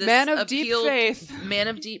writes this Man of deep faith. Man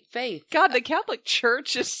of deep faith. God, the Catholic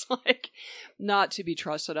Church is like not to be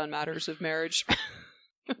trusted on matters of marriage.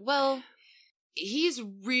 Well, he's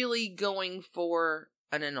really going for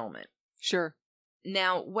an annulment. Sure.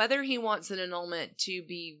 Now, whether he wants an annulment to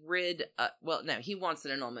be he wants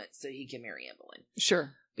an annulment so he can marry Anne Boleyn.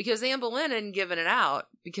 Sure. Because Anne Boleyn hadn't given it out,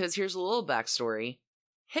 because here's a little backstory.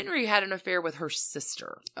 Henry had an affair with her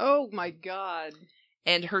sister. Oh my God.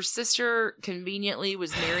 And her sister conveniently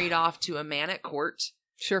was married off to a man at court.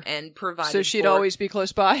 Sure. And provided so she'd always be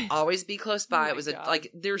close by? Always be close by. Oh it was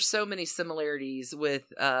there's so many similarities with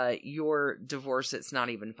your divorce, it's not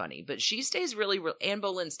even funny. But she stays Anne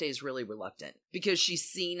Boleyn stays really reluctant because she's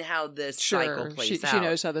seen how this cycle plays out. She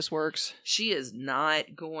knows how this works. She is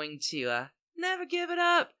not going to never give it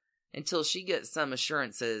up until she gets some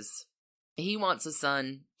assurances. He wants a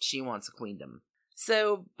son, she wants a queendom.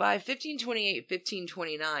 So by 1528,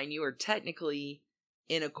 1529, you are technically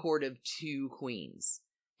in a court of two queens.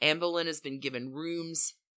 Anne Boleyn has been given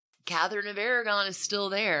rooms. Catherine of Aragon is still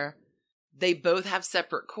there. They both have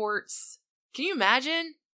separate courts. Can you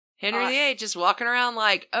imagine? Henry VIII just walking around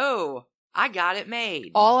like, oh, I got it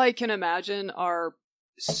made. All I can imagine are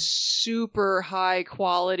super high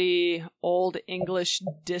quality old English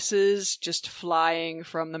disses just flying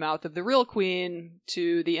from the mouth of the real queen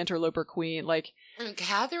to the interloper queen. And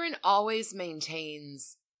Catherine always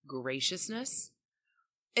maintains graciousness.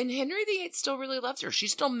 And Henry VIII still really loves her. She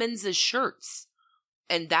still mends his shirts.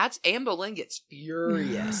 And that's Anne Boleyn gets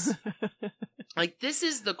furious. This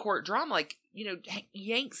is the court drama.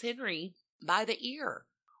 Yanks Henry by the ear.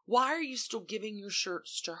 Why are you still giving your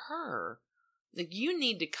shirts to her? You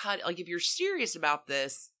need to cut, if you're serious about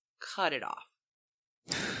this, cut it off.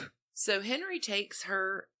 So Henry takes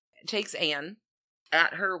Anne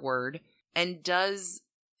at her word and does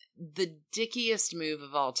the dickiest move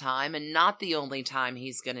of all time, and not the only time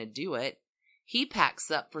he's going to do it. He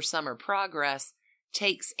packs up for summer progress,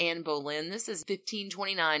 takes Anne Boleyn, this is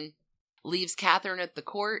 1529, leaves Catherine at the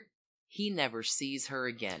court. He never sees her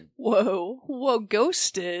again. Whoa,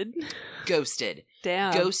 ghosted. Ghosted.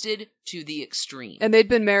 Damn. Ghosted to the extreme. And they'd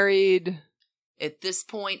been married... At this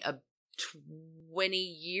point, 20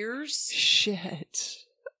 years? Shit.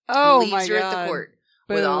 Oh leaves my her God. at the court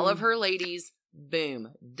with all of her ladies.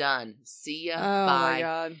 Boom. Done. See ya. Oh bye. my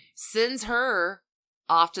God. Sends her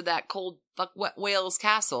off to that cold fuck wet Wales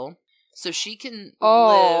castle so she can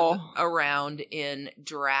Oh. live around in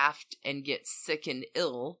draft and get sick and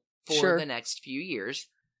ill for Sure. the next few years.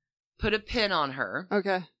 Put a pin on her.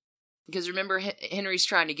 Okay. Because remember, Henry's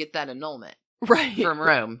trying to get that annulment Right. from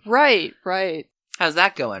Rome. Right. How's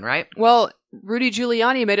that going, right? Well, Rudy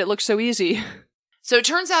Giuliani made it look so easy. So it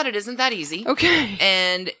turns out it isn't that easy. Okay.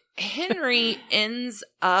 And Henry ends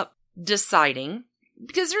up deciding,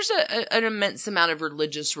 because there's an immense amount of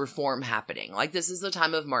religious reform happening. Like, this is the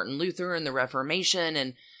time of Martin Luther and the Reformation,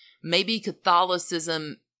 and maybe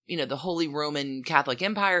Catholicism, the Holy Roman Catholic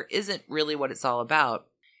Empire isn't really what it's all about.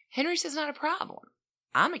 Henry says, not a problem.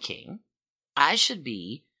 I'm a king. I should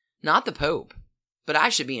be not the Pope, but I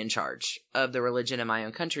should be in charge of the religion in my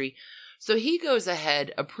own country. So he goes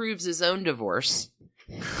ahead, approves his own divorce.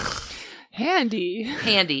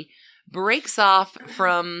 Handy. Breaks off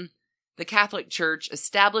from the Catholic Church,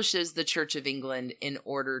 establishes the Church of England in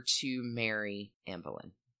order to marry Anne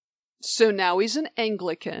Boleyn. So now he's an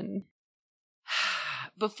Anglican.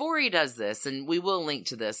 Before he does this, and we will link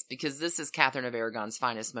to this because this is Catherine of Aragon's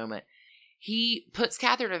finest moment, he puts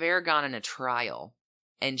Catherine of Aragon in a trial.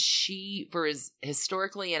 And she, for as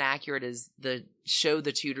historically inaccurate as the show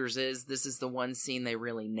The Tudors is, this is the one scene they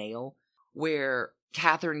really nail, where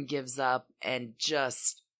Catherine gives up and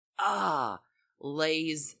just,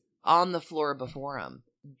 lays on the floor before him.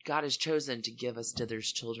 God has chosen to give us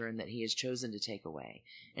Dither's children that he has chosen to take away.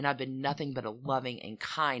 And I've been nothing but a loving and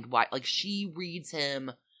kind wife. Like, she reads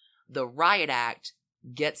him the riot act,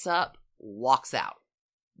 gets up, walks out.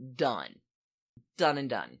 Done. Done and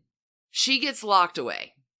done. She gets locked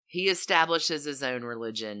away. He establishes his own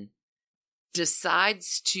religion,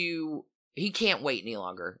 decides he can't wait any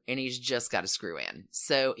longer, and he's just got to screw Anne.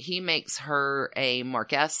 So he makes her a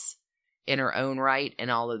marquess in her own right,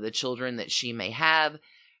 and all of the children that she may have.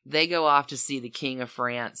 They go off to see the King of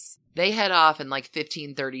France. They head off in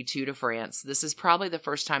 1532 to France. This is probably the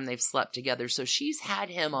first time they've slept together, so she's had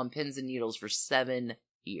him on pins and needles for 7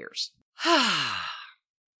 years.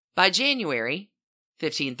 By January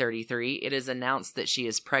 1533, it is announced that she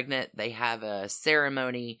is pregnant. They have a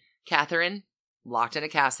ceremony. Catherine, locked in a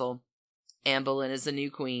castle. Anne Boleyn is the new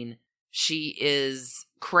queen. She is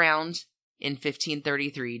crowned in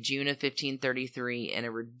 1533, June of 1533, in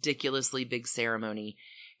a ridiculously big ceremony.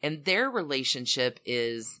 And their relationship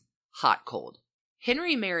is hot-cold.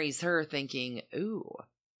 Henry marries her thinking, ooh,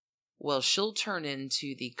 well, she'll turn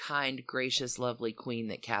into the kind, gracious, lovely queen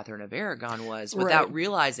that Catherine of Aragon was, without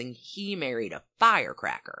realizing he married a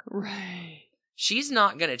firecracker. Right. She's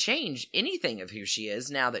not going to change anything of who she is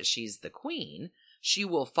now that she's the queen. She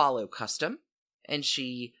will follow custom, and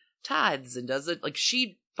she tithes and does it. Like,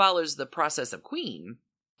 she follows the process of queen,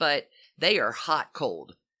 but they are hot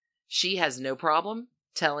cold. She has no problem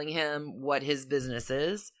telling him what his business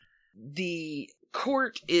is. The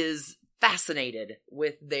court is fascinated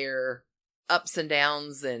with their ups and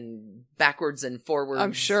downs and backwards and forwards.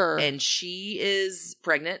 I'm sure. And she is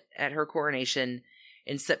pregnant at her coronation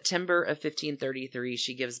in September of 1533.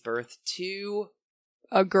 She gives birth to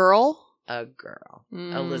a girl.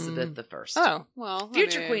 Elizabeth I. Oh, well.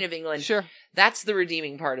 Future Queen of England. Sure. That's the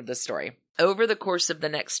redeeming part of the story. Over the course of the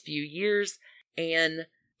next few years, Anne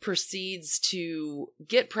proceeds to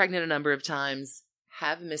get pregnant a number of times,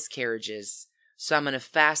 have miscarriages. So I'm going to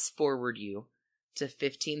fast forward you to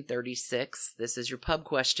 1536. This is your pub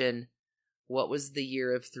question. What was the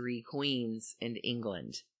year of 3 queens in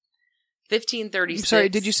England? 1536. I'm sorry,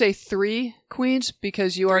 did you say 3 queens?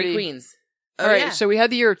 Because you 3 already... queens. Oh, all right, yeah. so we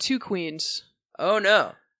had the year of 2 queens. Oh,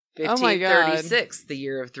 no. Oh, my God. 1536, the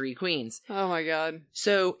year of 3 queens. Oh, my God.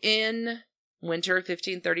 So in winter of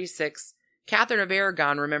 1536, Catherine of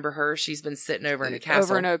Aragon, remember her? She's been sitting over in a castle.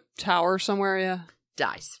 Over in a tower somewhere, yeah.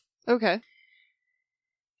 Dies. Okay.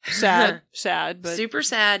 Sad, but... Super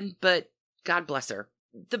sad, but God bless her.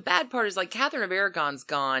 The bad part is, Catherine of Aragon's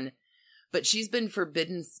gone, but she's been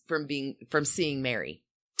forbidden from seeing Mary.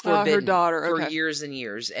 Forbidden her daughter, for okay. years and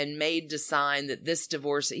years, and made to sign that this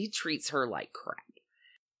divorce, he treats her like crap.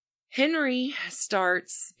 Henry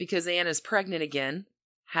starts, because Anne is pregnant again,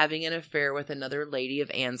 having an affair with another lady of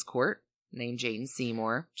Anne's court named Jane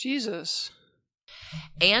Seymour. Jesus.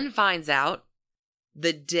 Anne finds out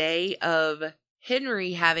the day of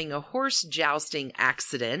Henry having a horse jousting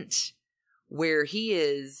accident where he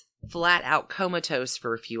is flat out comatose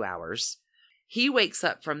for a few hours. He wakes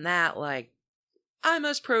up from that like, I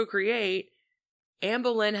must procreate. Anne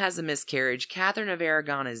Boleyn has a miscarriage. Catherine of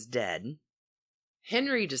Aragon is dead.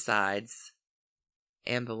 Henry decides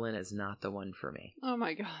Anne Boleyn is not the one for me. Oh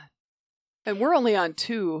my God. And we're only on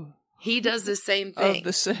 2. He does the same thing. Of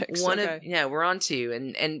the 6. We're on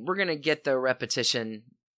 2, and we're going to get the repetition.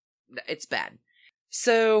 It's bad.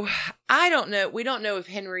 So, I don't know. We don't know if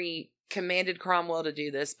Henry commanded Cromwell to do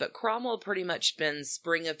this, but Cromwell pretty much spends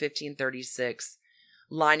spring of 1536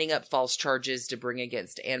 lining up false charges to bring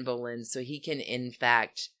against Anne Boleyn so he can, in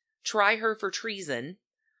fact, try her for treason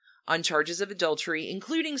on charges of adultery,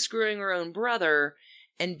 including screwing her own brother,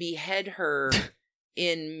 and behead her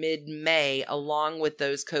in mid-May, along with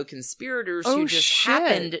those co-conspirators who just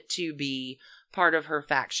happened to be part of her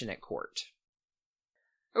faction at court.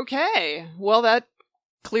 Okay. Well, that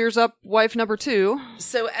clears up wife number 2.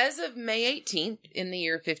 So as of May 18th, in the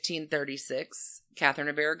year 1536, Catherine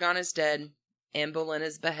of Aragon is dead. Anne Boleyn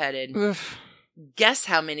is beheaded. Oof. Guess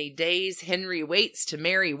how many days Henry waits to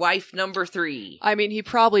marry wife number 3? I mean, he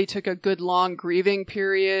probably took a good long grieving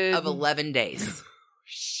period. Of 11 days.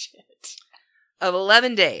 Shit. Of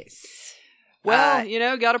 11 days. Well,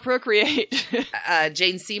 gotta procreate.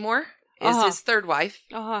 Jane Seymour is his third wife,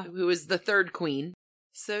 who is the third queen.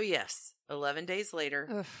 So yes, 11 days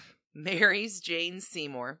later, marries Jane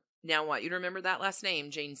Seymour. Now I want you to remember that last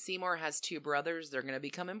name. Jane Seymour has 2 brothers. They're going to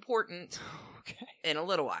become important in a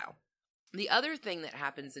little while. The other thing that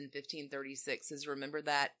happens in 1536 is, remember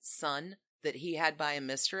that son that he had by a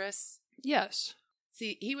mistress? Yes.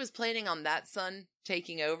 See, he was planning on that son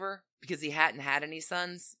taking over because he hadn't had any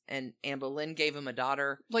sons, and Anne Boleyn gave him a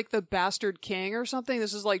daughter. Like the bastard king or something?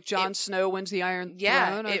 This is like Jon Snow wins the Iron Throne?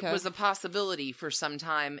 Yeah, it was a possibility for some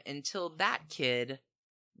time until that kid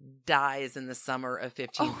dies in the summer of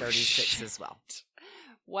 1536 as well.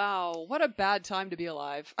 Wow, what a bad time to be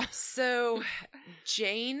alive. So,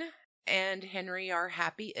 Jane and Henry are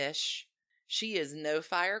happy-ish. She is no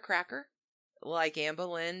firecracker. Like Anne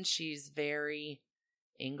Boleyn, she's very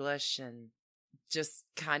English and just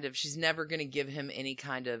kind of, she's never going to give him any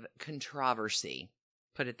kind of controversy.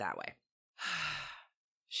 Put it that way.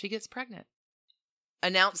 She gets pregnant.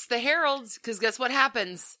 Announce the heralds, because guess what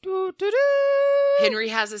happens? Henry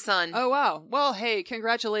has a son. Oh, wow. Well, hey,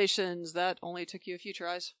 congratulations. That only took you a few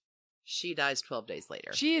tries. She dies 12 days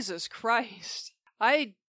later. Jesus Christ.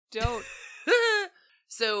 I don't...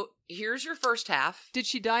 So, here's your first half. Did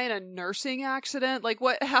she die in a nursing accident? Like,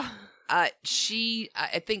 what? How? I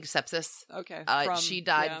think sepsis. Okay. She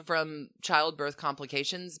died from childbirth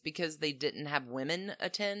complications because they didn't have women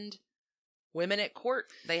attend. Women at court.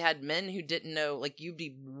 They had men who didn't know, like, you'd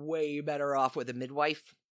be way better off with a midwife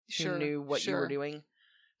who knew what you were doing.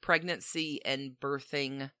 Pregnancy and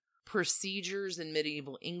birthing procedures in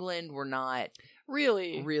medieval England were not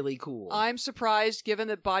really cool. I'm surprised, given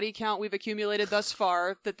the body count we've accumulated thus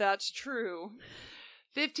far, that that's true.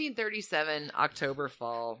 1537, October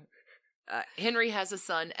fall. Henry has a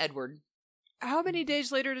son, Edward. How many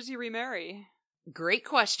days later does he remarry? Great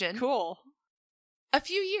question. Cool. A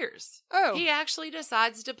few years. Oh. He actually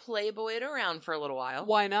decides to playboy it around for a little while.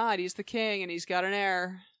 Why not? He's the king and he's got an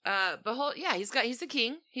heir. He's a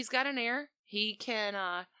king. He's got an heir. He can,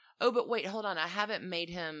 but wait, hold on. I haven't made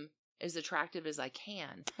him as attractive as I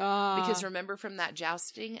can. Because remember from that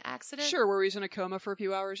jousting accident? Sure, where he's in a coma for a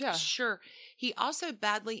few hours, yeah. Sure. He also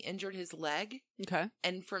badly injured his leg. Okay.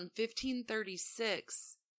 And from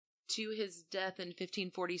 1536 to his death in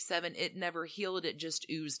 1547, it never healed. It just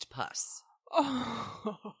oozed pus.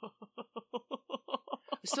 Oh.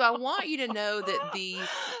 So I want you to know that the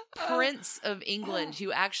Prince of England,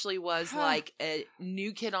 who actually was like a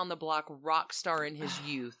new kid on the block rock star in his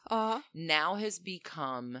youth, now has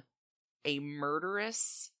become a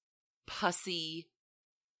murderous, pussy,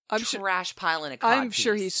 trash pile in a codpiece. I'm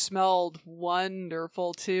sure he smelled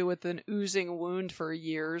wonderful too, with an oozing wound for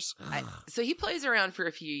years. So he plays around for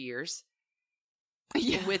a few years.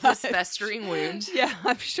 With his festering wound. Yeah,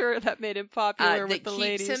 I'm sure that made him popular with the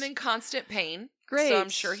ladies. That keeps him in constant pain. Great. So I'm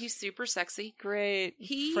sure he's super sexy. Great.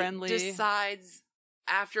 He friendly. decides,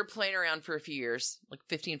 after playing around for a few years, like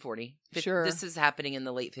 1540. Sure. This is happening in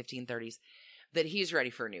the late 1530s. That he's ready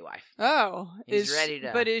for a new wife. Oh. He's ready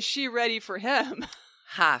to... But is she ready for him?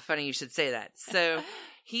 Funny you should say that. So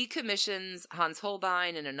he commissions Hans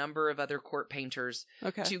Holbein and a number of other court painters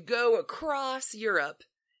to go across Europe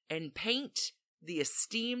and paint the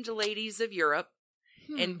esteemed ladies of Europe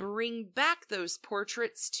and bring back those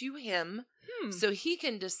portraits to him so he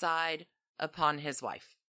can decide upon his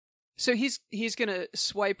wife. So he's gonna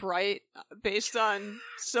swipe right based on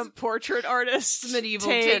some portrait artist's medieval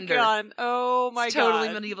take Tinder. on. Oh my It's god!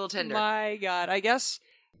 totally medieval Tinder. My god! I guess.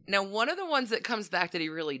 Now, one of the ones that comes back that he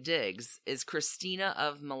really digs is Christina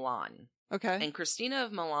of Milan. Okay. And Christina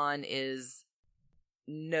of Milan is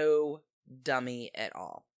no dummy at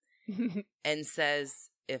all. And says,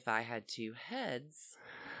 if I had two heads,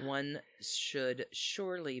 one should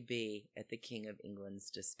surely be at the King of England's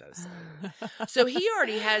disposal. So he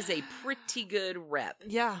already has a pretty good rep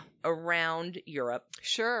Yeah. around Europe.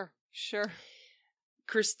 Sure.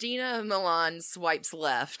 Christina of Milan swipes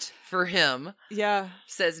left for him. Yeah.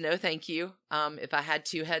 Says, no, thank you. If I had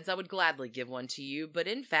two heads, I would gladly give one to you. But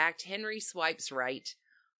in fact, Henry swipes right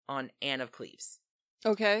on Anne of Cleves.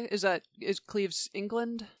 Okay. Is Cleves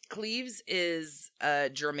England? Cleves is a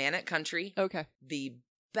Germanic country. Okay. The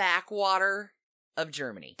backwater of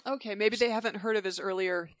Germany. Okay. Maybe they haven't heard of his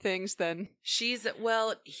earlier things then. He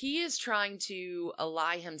is trying to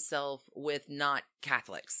ally himself with not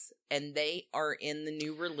Catholics, and they are in the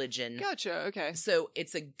new religion. Gotcha. Okay. So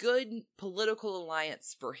it's a good political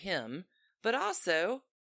alliance for him, but also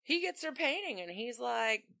he gets her painting and he's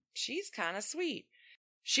like, she's kind of sweet.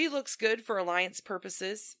 She looks good for alliance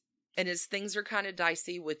purposes, and his things are kind of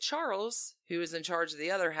dicey with Charles, who is in charge of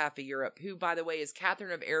the other half of Europe, who, by the way, is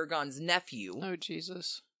Catherine of Aragon's nephew. Oh,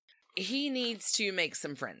 Jesus. He needs to make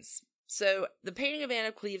some friends. So the painting of Anne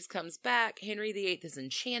of Cleves comes back. Henry VIII is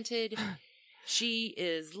enchanted. She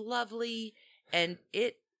is lovely, and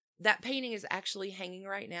that painting is actually hanging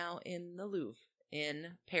right now in the Louvre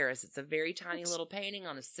in Paris. It's a very tiny little painting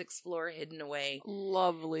on a 6th floor hidden away.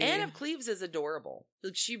 Lovely. Anne of Cleves is adorable.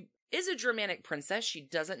 Like, she is a Germanic princess. She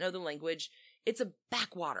doesn't know the language. It's a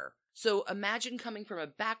backwater. So imagine coming from a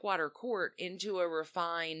backwater court into a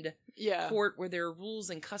refined court where there are rules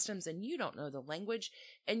and customs and you don't know the language.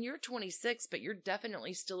 And you're 26, but you're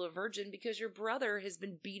definitely still a virgin because your brother has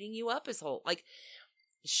been beating you up his whole... Like,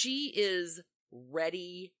 she is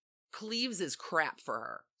ready. Cleves is crap for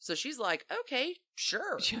her. So she's like, okay,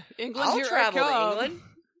 sure. England, I'll here travel I come. to England.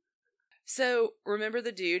 So remember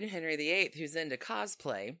the dude, Henry VIII, who's into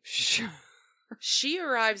cosplay? Sure. She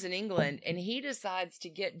arrives in England and he decides to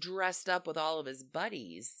get dressed up with all of his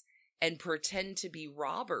buddies and pretend to be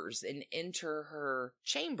robbers and enter her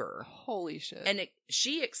chamber. Holy shit. And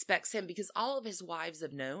she expects him, because all of his wives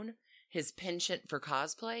have known his penchant for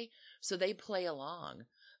cosplay, so they play along.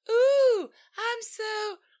 Ooh,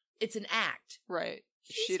 it's an act. Right.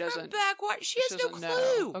 She doesn't. She has no clue.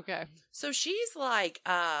 Know. Okay. So she's like,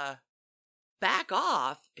 back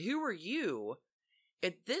off. Who are you?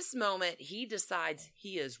 At this moment, he decides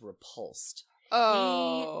he is repulsed.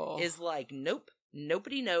 Oh. He is like, nope,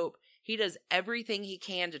 nopety nope. He does everything he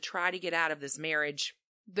can to try to get out of this marriage.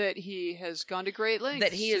 That he has gone to great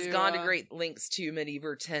lengths. To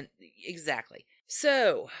medieval tent. Exactly.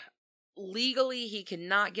 So, legally, he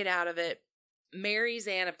cannot get out of it. Marries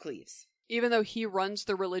Anne of Cleves. Even though he runs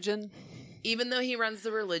the religion?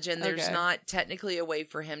 There's not technically a way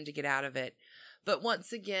for him to get out of it. But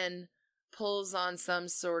once again, pulls on some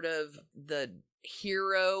sort of the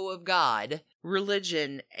hero of God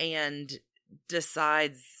religion and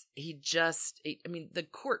decides the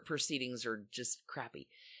court proceedings are just crappy.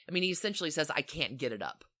 I mean, he essentially says, I can't get it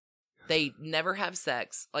up. They never have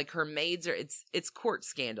sex. Like, her maids it's court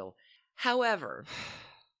scandal. However,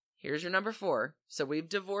 here's your number 4. So we've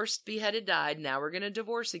divorced, beheaded, died. Now we're going to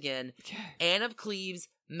divorce again. Okay. Anne of Cleves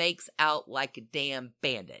makes out like a damn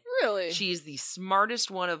bandit. Really? She's the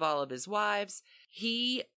smartest one of all of his wives.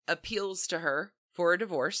 He appeals to her for a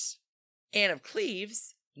divorce. Anne of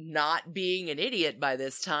Cleves, not being an idiot by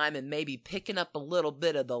this time and maybe picking up a little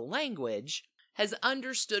bit of the language, has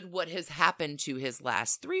understood what has happened to his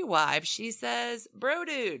last 3 wives. She says, bro,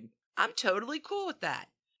 dude, I'm totally cool with that.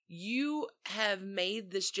 You have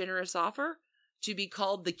made this generous offer to be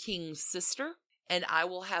called the king's sister, and I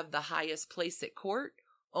will have the highest place at court,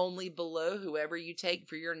 only below whoever you take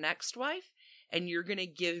for your next wife, and you're going to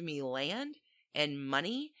give me land and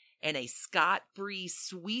money and a scot-free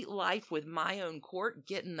sweet life with my own court,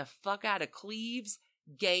 getting the fuck out of Cleves.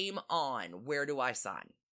 Game on. Where do I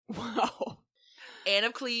sign? Wow. Anne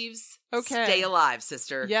of Cleves, okay. Stay alive,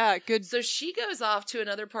 sister. Yeah, good. So she goes off to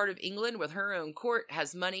another part of England with her own court,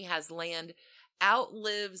 has money, has land,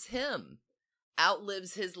 outlives him,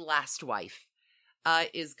 outlives his last wife,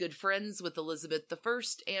 is good friends with Elizabeth I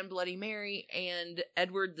and Bloody Mary and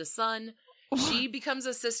Edward the son. She becomes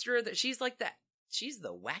a sister that she's like that. She's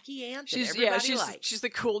the wacky aunt that everybody likes. She's the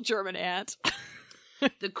cool German aunt.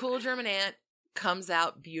 The cool German aunt comes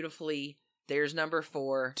out beautifully. There's number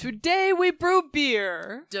 4. Today we brew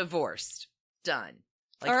beer. Divorced. Done.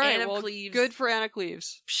 Like All right, Anna well, Cleves. good for Anna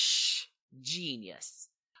Cleves. Psh, genius.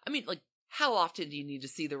 I mean, like, how often do you need to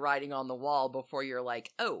see the writing on the wall before you're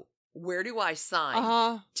like, oh, where do I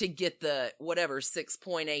sign to get the whatever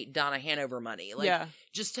 6.8 Donna Hanover money? Like, yeah.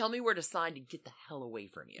 just tell me where to sign to get the hell away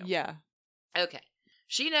from you. Yeah. Okay.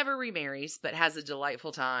 She never remarries, but has a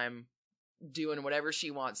delightful time doing whatever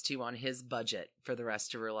she wants to on his budget for the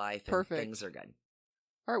rest of her life. And Perfect. Things are good.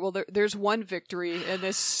 All right, well, there's one victory in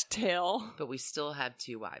this tale. But we still have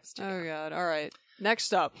 2 wives to Oh, go. God. All right.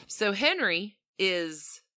 Next up. So Henry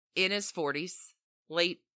is in his 40s,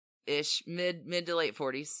 late-ish, mid to late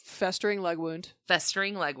 40s. Festering leg wound.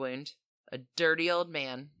 Festering leg wound. A dirty old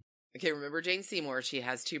man. Okay, remember Jane Seymour? She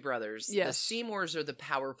has 2 brothers. Yes. The Seymours are the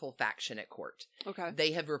powerful faction at court. Okay.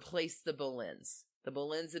 They have replaced the Boleyns. The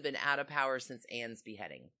Boleyns have been out of power since Anne's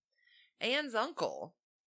beheading. Anne's uncle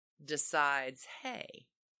decides, hey,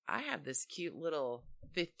 I have this cute little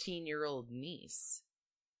 15-year-old niece.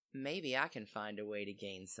 Maybe I can find a way to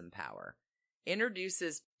gain some power.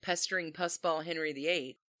 Introduces pestering pussball Henry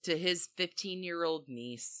VIII to his 15-year-old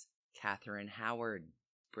niece, Catherine Howard.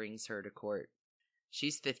 Brings her to court.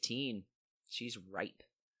 She's 15. She's ripe.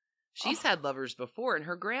 She's had lovers before in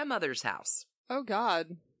her grandmother's house. Oh,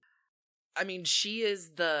 God. I mean, she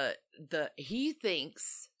is he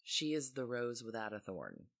thinks she is the rose without a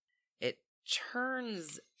thorn. It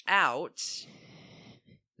turns out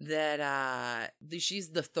that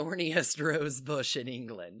she's the thorniest rose bush in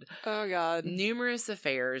England. Oh, God. Numerous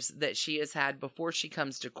affairs that she has had before she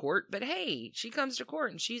comes to court, but hey, she comes to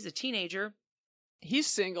court and she's a teenager. He's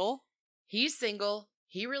single. He's single.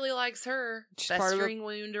 He really likes her. She's part of a festering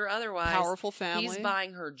wound or otherwise. Powerful family. He's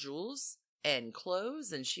buying her jewels and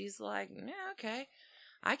clothes, and she's like, yeah, okay,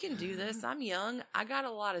 I can do this. I'm young. I got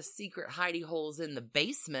a lot of secret hidey holes in the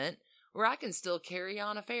basement where I can still carry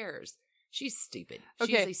on affairs. She's stupid.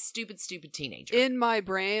 Okay. She's a stupid, stupid teenager. In my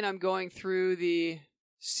brain, I'm going through the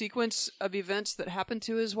sequence of events that happen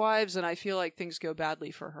to his wives, and I feel like things go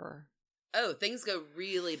badly for her. Oh, things go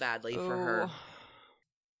really badly for her.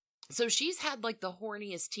 So she's had like the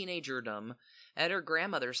horniest teenagerdom at her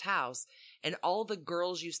grandmother's house, and all the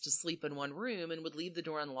girls used to sleep in one room and would leave the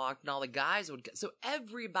door unlocked, and all the guys would go. So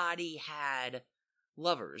everybody had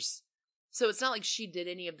lovers. So it's not like she did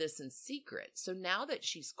any of this in secret. So now that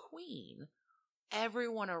she's queen,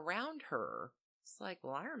 everyone around her is like,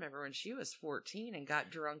 well, I remember when she was 14 and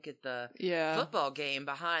got drunk at the football game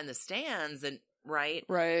behind the stands, and right?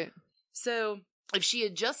 Right. So if she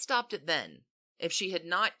had just stopped it then, if she had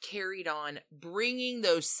not carried on bringing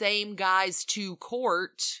those same guys to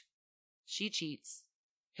court, she cheats.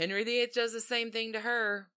 Henry VIII does the same thing to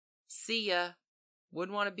her. See ya.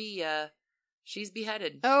 Wouldn't want to be ya. She's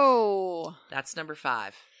beheaded. Oh. That's number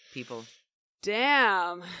 5, people.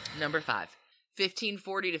 Damn. Number 5.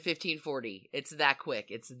 1540 to 1540. It's that quick.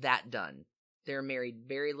 It's that done. They're married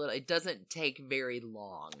very little. It doesn't take very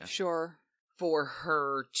long. Sure. For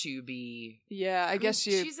her to be... Yeah, I guess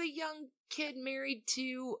you... She's a young kid married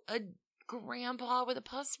to a grandpa with a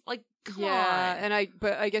puss. Like, come yeah, on.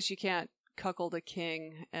 But I guess you can't cuckold a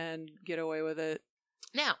king and get away with it.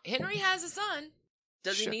 Now, Henry has a son.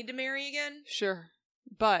 Does Sure. he need to marry again? Sure.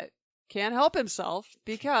 But can't help himself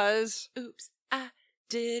because... Oops, I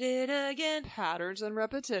did it again. Patterns and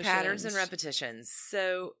repetitions. Patterns and repetitions.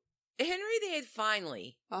 So, Henry VIII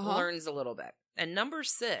finally learns a little bit. And number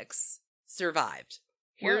 6 survived.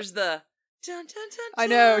 Here's the... Dun, dun, dun, I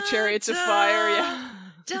know, dun, Chariots dun, of Fire, yeah.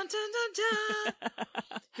 Dun, dun, dun,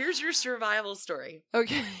 dun. Here's your survival story.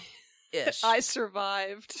 Okay. Ish. I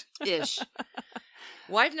survived. Ish.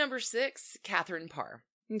 Wife number 6, Catherine Parr.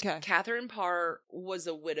 Okay. Catherine Parr was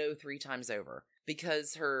a widow 3 times over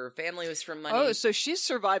because her family was from money. Oh, so she's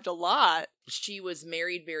survived a lot. She was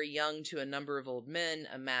married very young to a number of old men,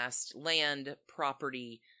 amassed land,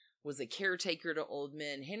 property, was a caretaker to old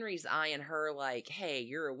men. Henry's eyeing her like, hey,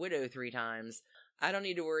 you're a widow 3 times. I don't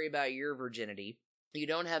need to worry about your virginity. You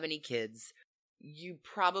don't have any kids. You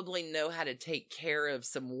probably know how to take care of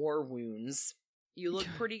some war wounds. You look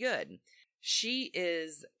pretty good. She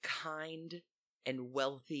is kind and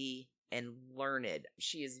wealthy and learned.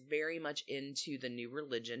 She is very much into the new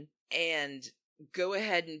religion. And go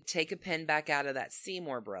ahead and take a pen back out of that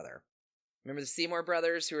Seymour brother. Remember the Seymour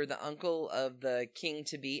brothers, who are the uncle of the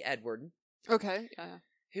king-to-be Edward? Okay. Yeah.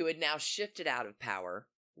 Who had now shifted out of power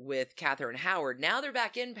with Catherine Howard. Now they're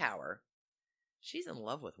back in power. She's in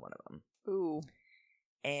love with one of them. Ooh.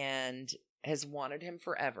 And has wanted him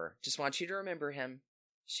forever. Just want you to remember him.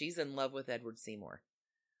 She's in love with Edward Seymour.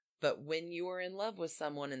 But when you are in love with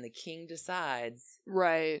someone and the king decides...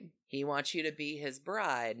 Right. He wants you to be his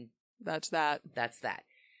bride... That's that. That's that.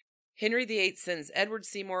 Henry VIII sends Edward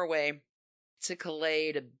Seymour away to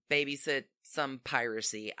Calais to babysit some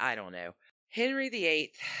piracy. I don't know. Henry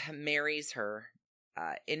VIII marries her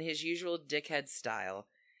in his usual dickhead style.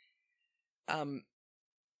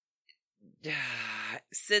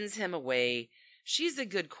 Sends him away. She's a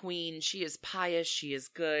good queen. She is pious. She is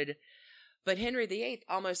good. But Henry VIII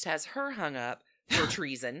almost has her hung up for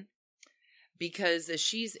treason because as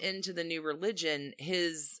she's into the new religion,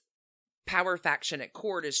 his power faction at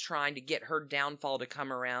court is trying to get her downfall to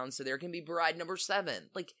come around so there can be bride number 7.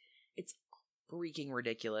 Like, it's freaking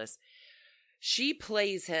ridiculous. She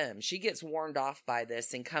plays him. She gets warned off by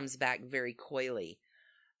this and comes back very coyly.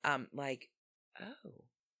 Like, oh,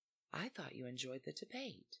 I thought you enjoyed the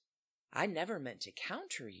debate. I never meant to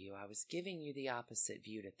counter you. I was giving you the opposite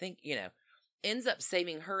view to think, ends up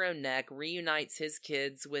saving her own neck, reunites his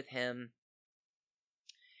kids with him.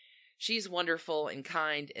 She's wonderful and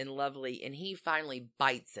kind and lovely, and he finally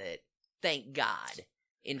bites it, thank God,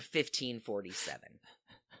 in 1547.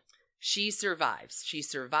 She survives. She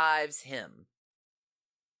survives him.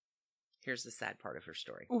 Here's the sad part of her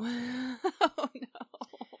story. Oh, no.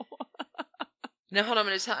 Now, hold on.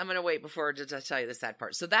 I'm going to wait before to tell you the sad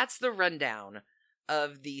part. So that's the rundown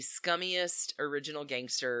of the scummiest original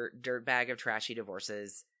gangster dirtbag of trashy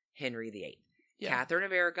divorces, Henry VIII. Yeah. Catherine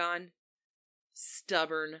of Aragon,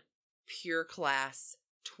 stubborn, pure class,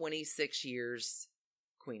 26 years,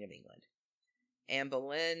 Queen of England. Anne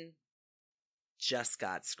Boleyn just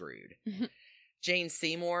got screwed. Jane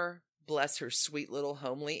Seymour, bless her sweet little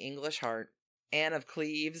homely English heart. Anne of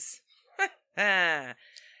Cleves, got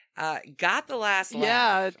the last laugh.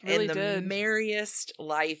 Yeah, it really and the did. merriest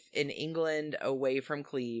life in England away from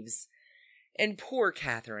Cleves. And poor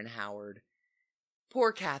Catherine Howard.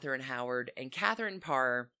 Poor Catherine Howard. And Catherine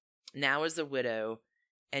Parr now is a widow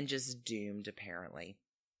and just doomed, apparently.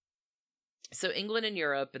 So England and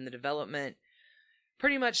Europe and the development,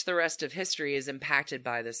 pretty much the rest of history is impacted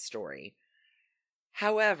by this story.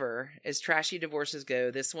 However, as trashy divorces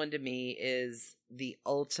go, this one to me is the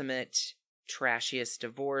ultimate trashiest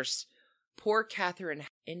divorce. Poor Catherine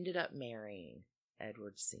ended up marrying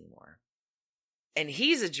Edward Seymour. And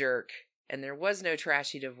he's a jerk. And there was no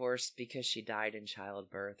trashy divorce because she died in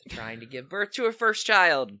childbirth, trying to give birth to her first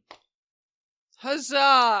child.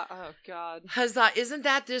 Huzzah! Oh, God. Huzzah. Isn't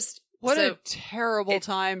that just... What a terrible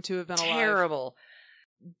time to have been alive. Terrible.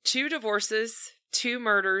 2 divorces, 2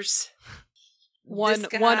 murders. One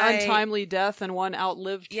untimely death and one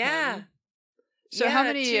outlived Yeah. him. So how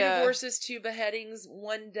many 2 divorces, 2 beheadings,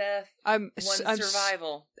 1 death, one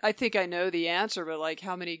survival. I think I know the answer, but like,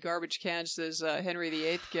 how many garbage cans does Henry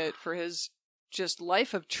VIII get for his just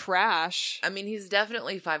life of trash? I mean, he's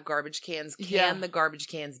definitely 5 garbage cans. Can the garbage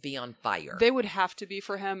cans be on fire? They would have to be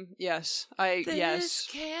for him. Yes, This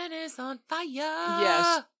can is on fire.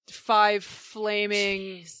 Yes, 5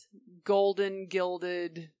 flaming, golden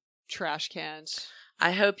gilded trash cans.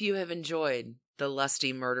 I hope you have enjoyed the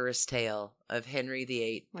lusty, murderous tale of Henry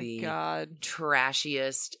VIII,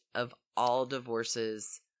 trashiest of all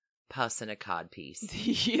divorces, Puss in a Codpiece.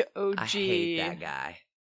 The OG. I hate that guy.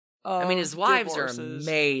 I mean, his wives are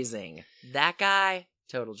amazing. That guy,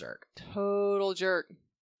 total jerk. Total jerk.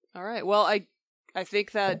 All right. Well, I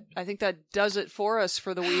think that does it for us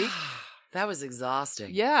for the week. That was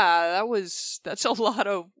exhausting. Yeah, that's a lot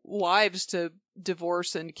of wives to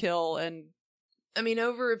divorce and kill. And I mean,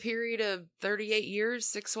 over a period of 38 years,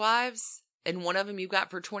 6 wives, and one of them you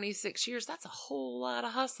got for 26 years, that's a whole lot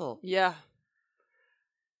of hustle. Yeah.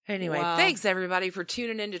 Anyway, Thanks everybody for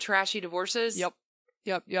tuning in to Trashy Divorces. Yep.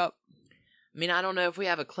 I mean, I don't know if we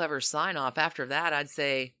have a clever sign off after that. I'd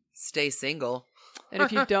say stay single. And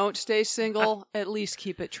if you don't stay single, at least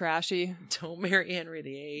keep it trashy. Don't marry Henry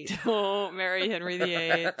VIII. Don't marry Henry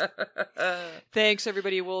VIII. Thanks,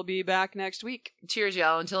 everybody. We'll be back next week. Cheers,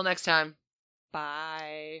 y'all. Until next time.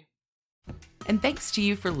 Bye. And thanks to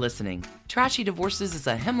you for listening. Trashy Divorces is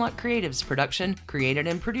a Hemlock Creatives production, created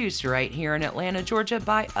and produced right here in Atlanta, Georgia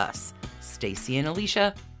by us, Stacy and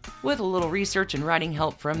Alicia, with a little research and writing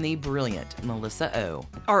help from the brilliant Melissa O.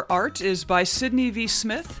 Our art is by Sydney V.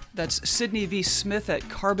 Smith. That's Sydney V. Smith at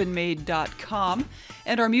carbonmade.com.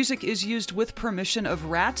 And our music is used with permission of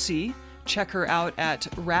Ratsy. Check her out at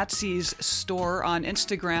Ratsy's store on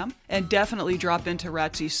Instagram. And definitely drop into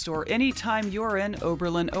Ratsy's store anytime you're in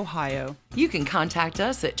Oberlin, Ohio. You can contact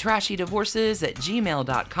us at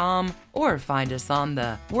trashydivorces@gmail.com or find us on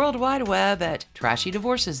the World Wide Web at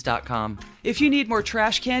trashydivorces.com. If you need more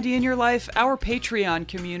trash candy in your life, our Patreon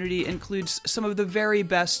community includes some of the very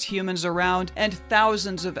best humans around and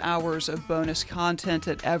thousands of hours of bonus content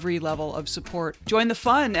at every level of support. Join the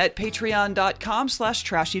fun at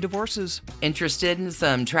patreon.com/trashydivorces. Interested in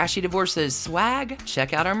some Trashy Divorces swag?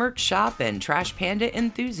 Check out our merch shop and Trash Panda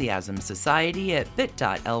Enthusiasm Society at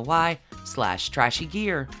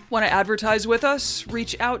bit.ly/trashygear. Want to advertise with us?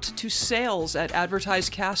 Reach out to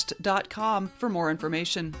sales@advertisecast.com for more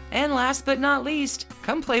information. And last but not least,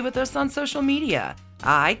 come play with us on social media.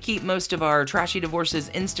 I keep most of our Trashy Divorces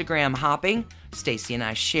Instagram hopping. Stacy and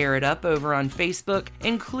I share it up over on Facebook,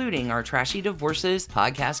 including our Trashy Divorces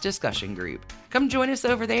podcast discussion group. Come join us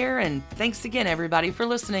over there, and thanks again, everybody, for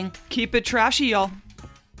listening. Keep it trashy, y'all.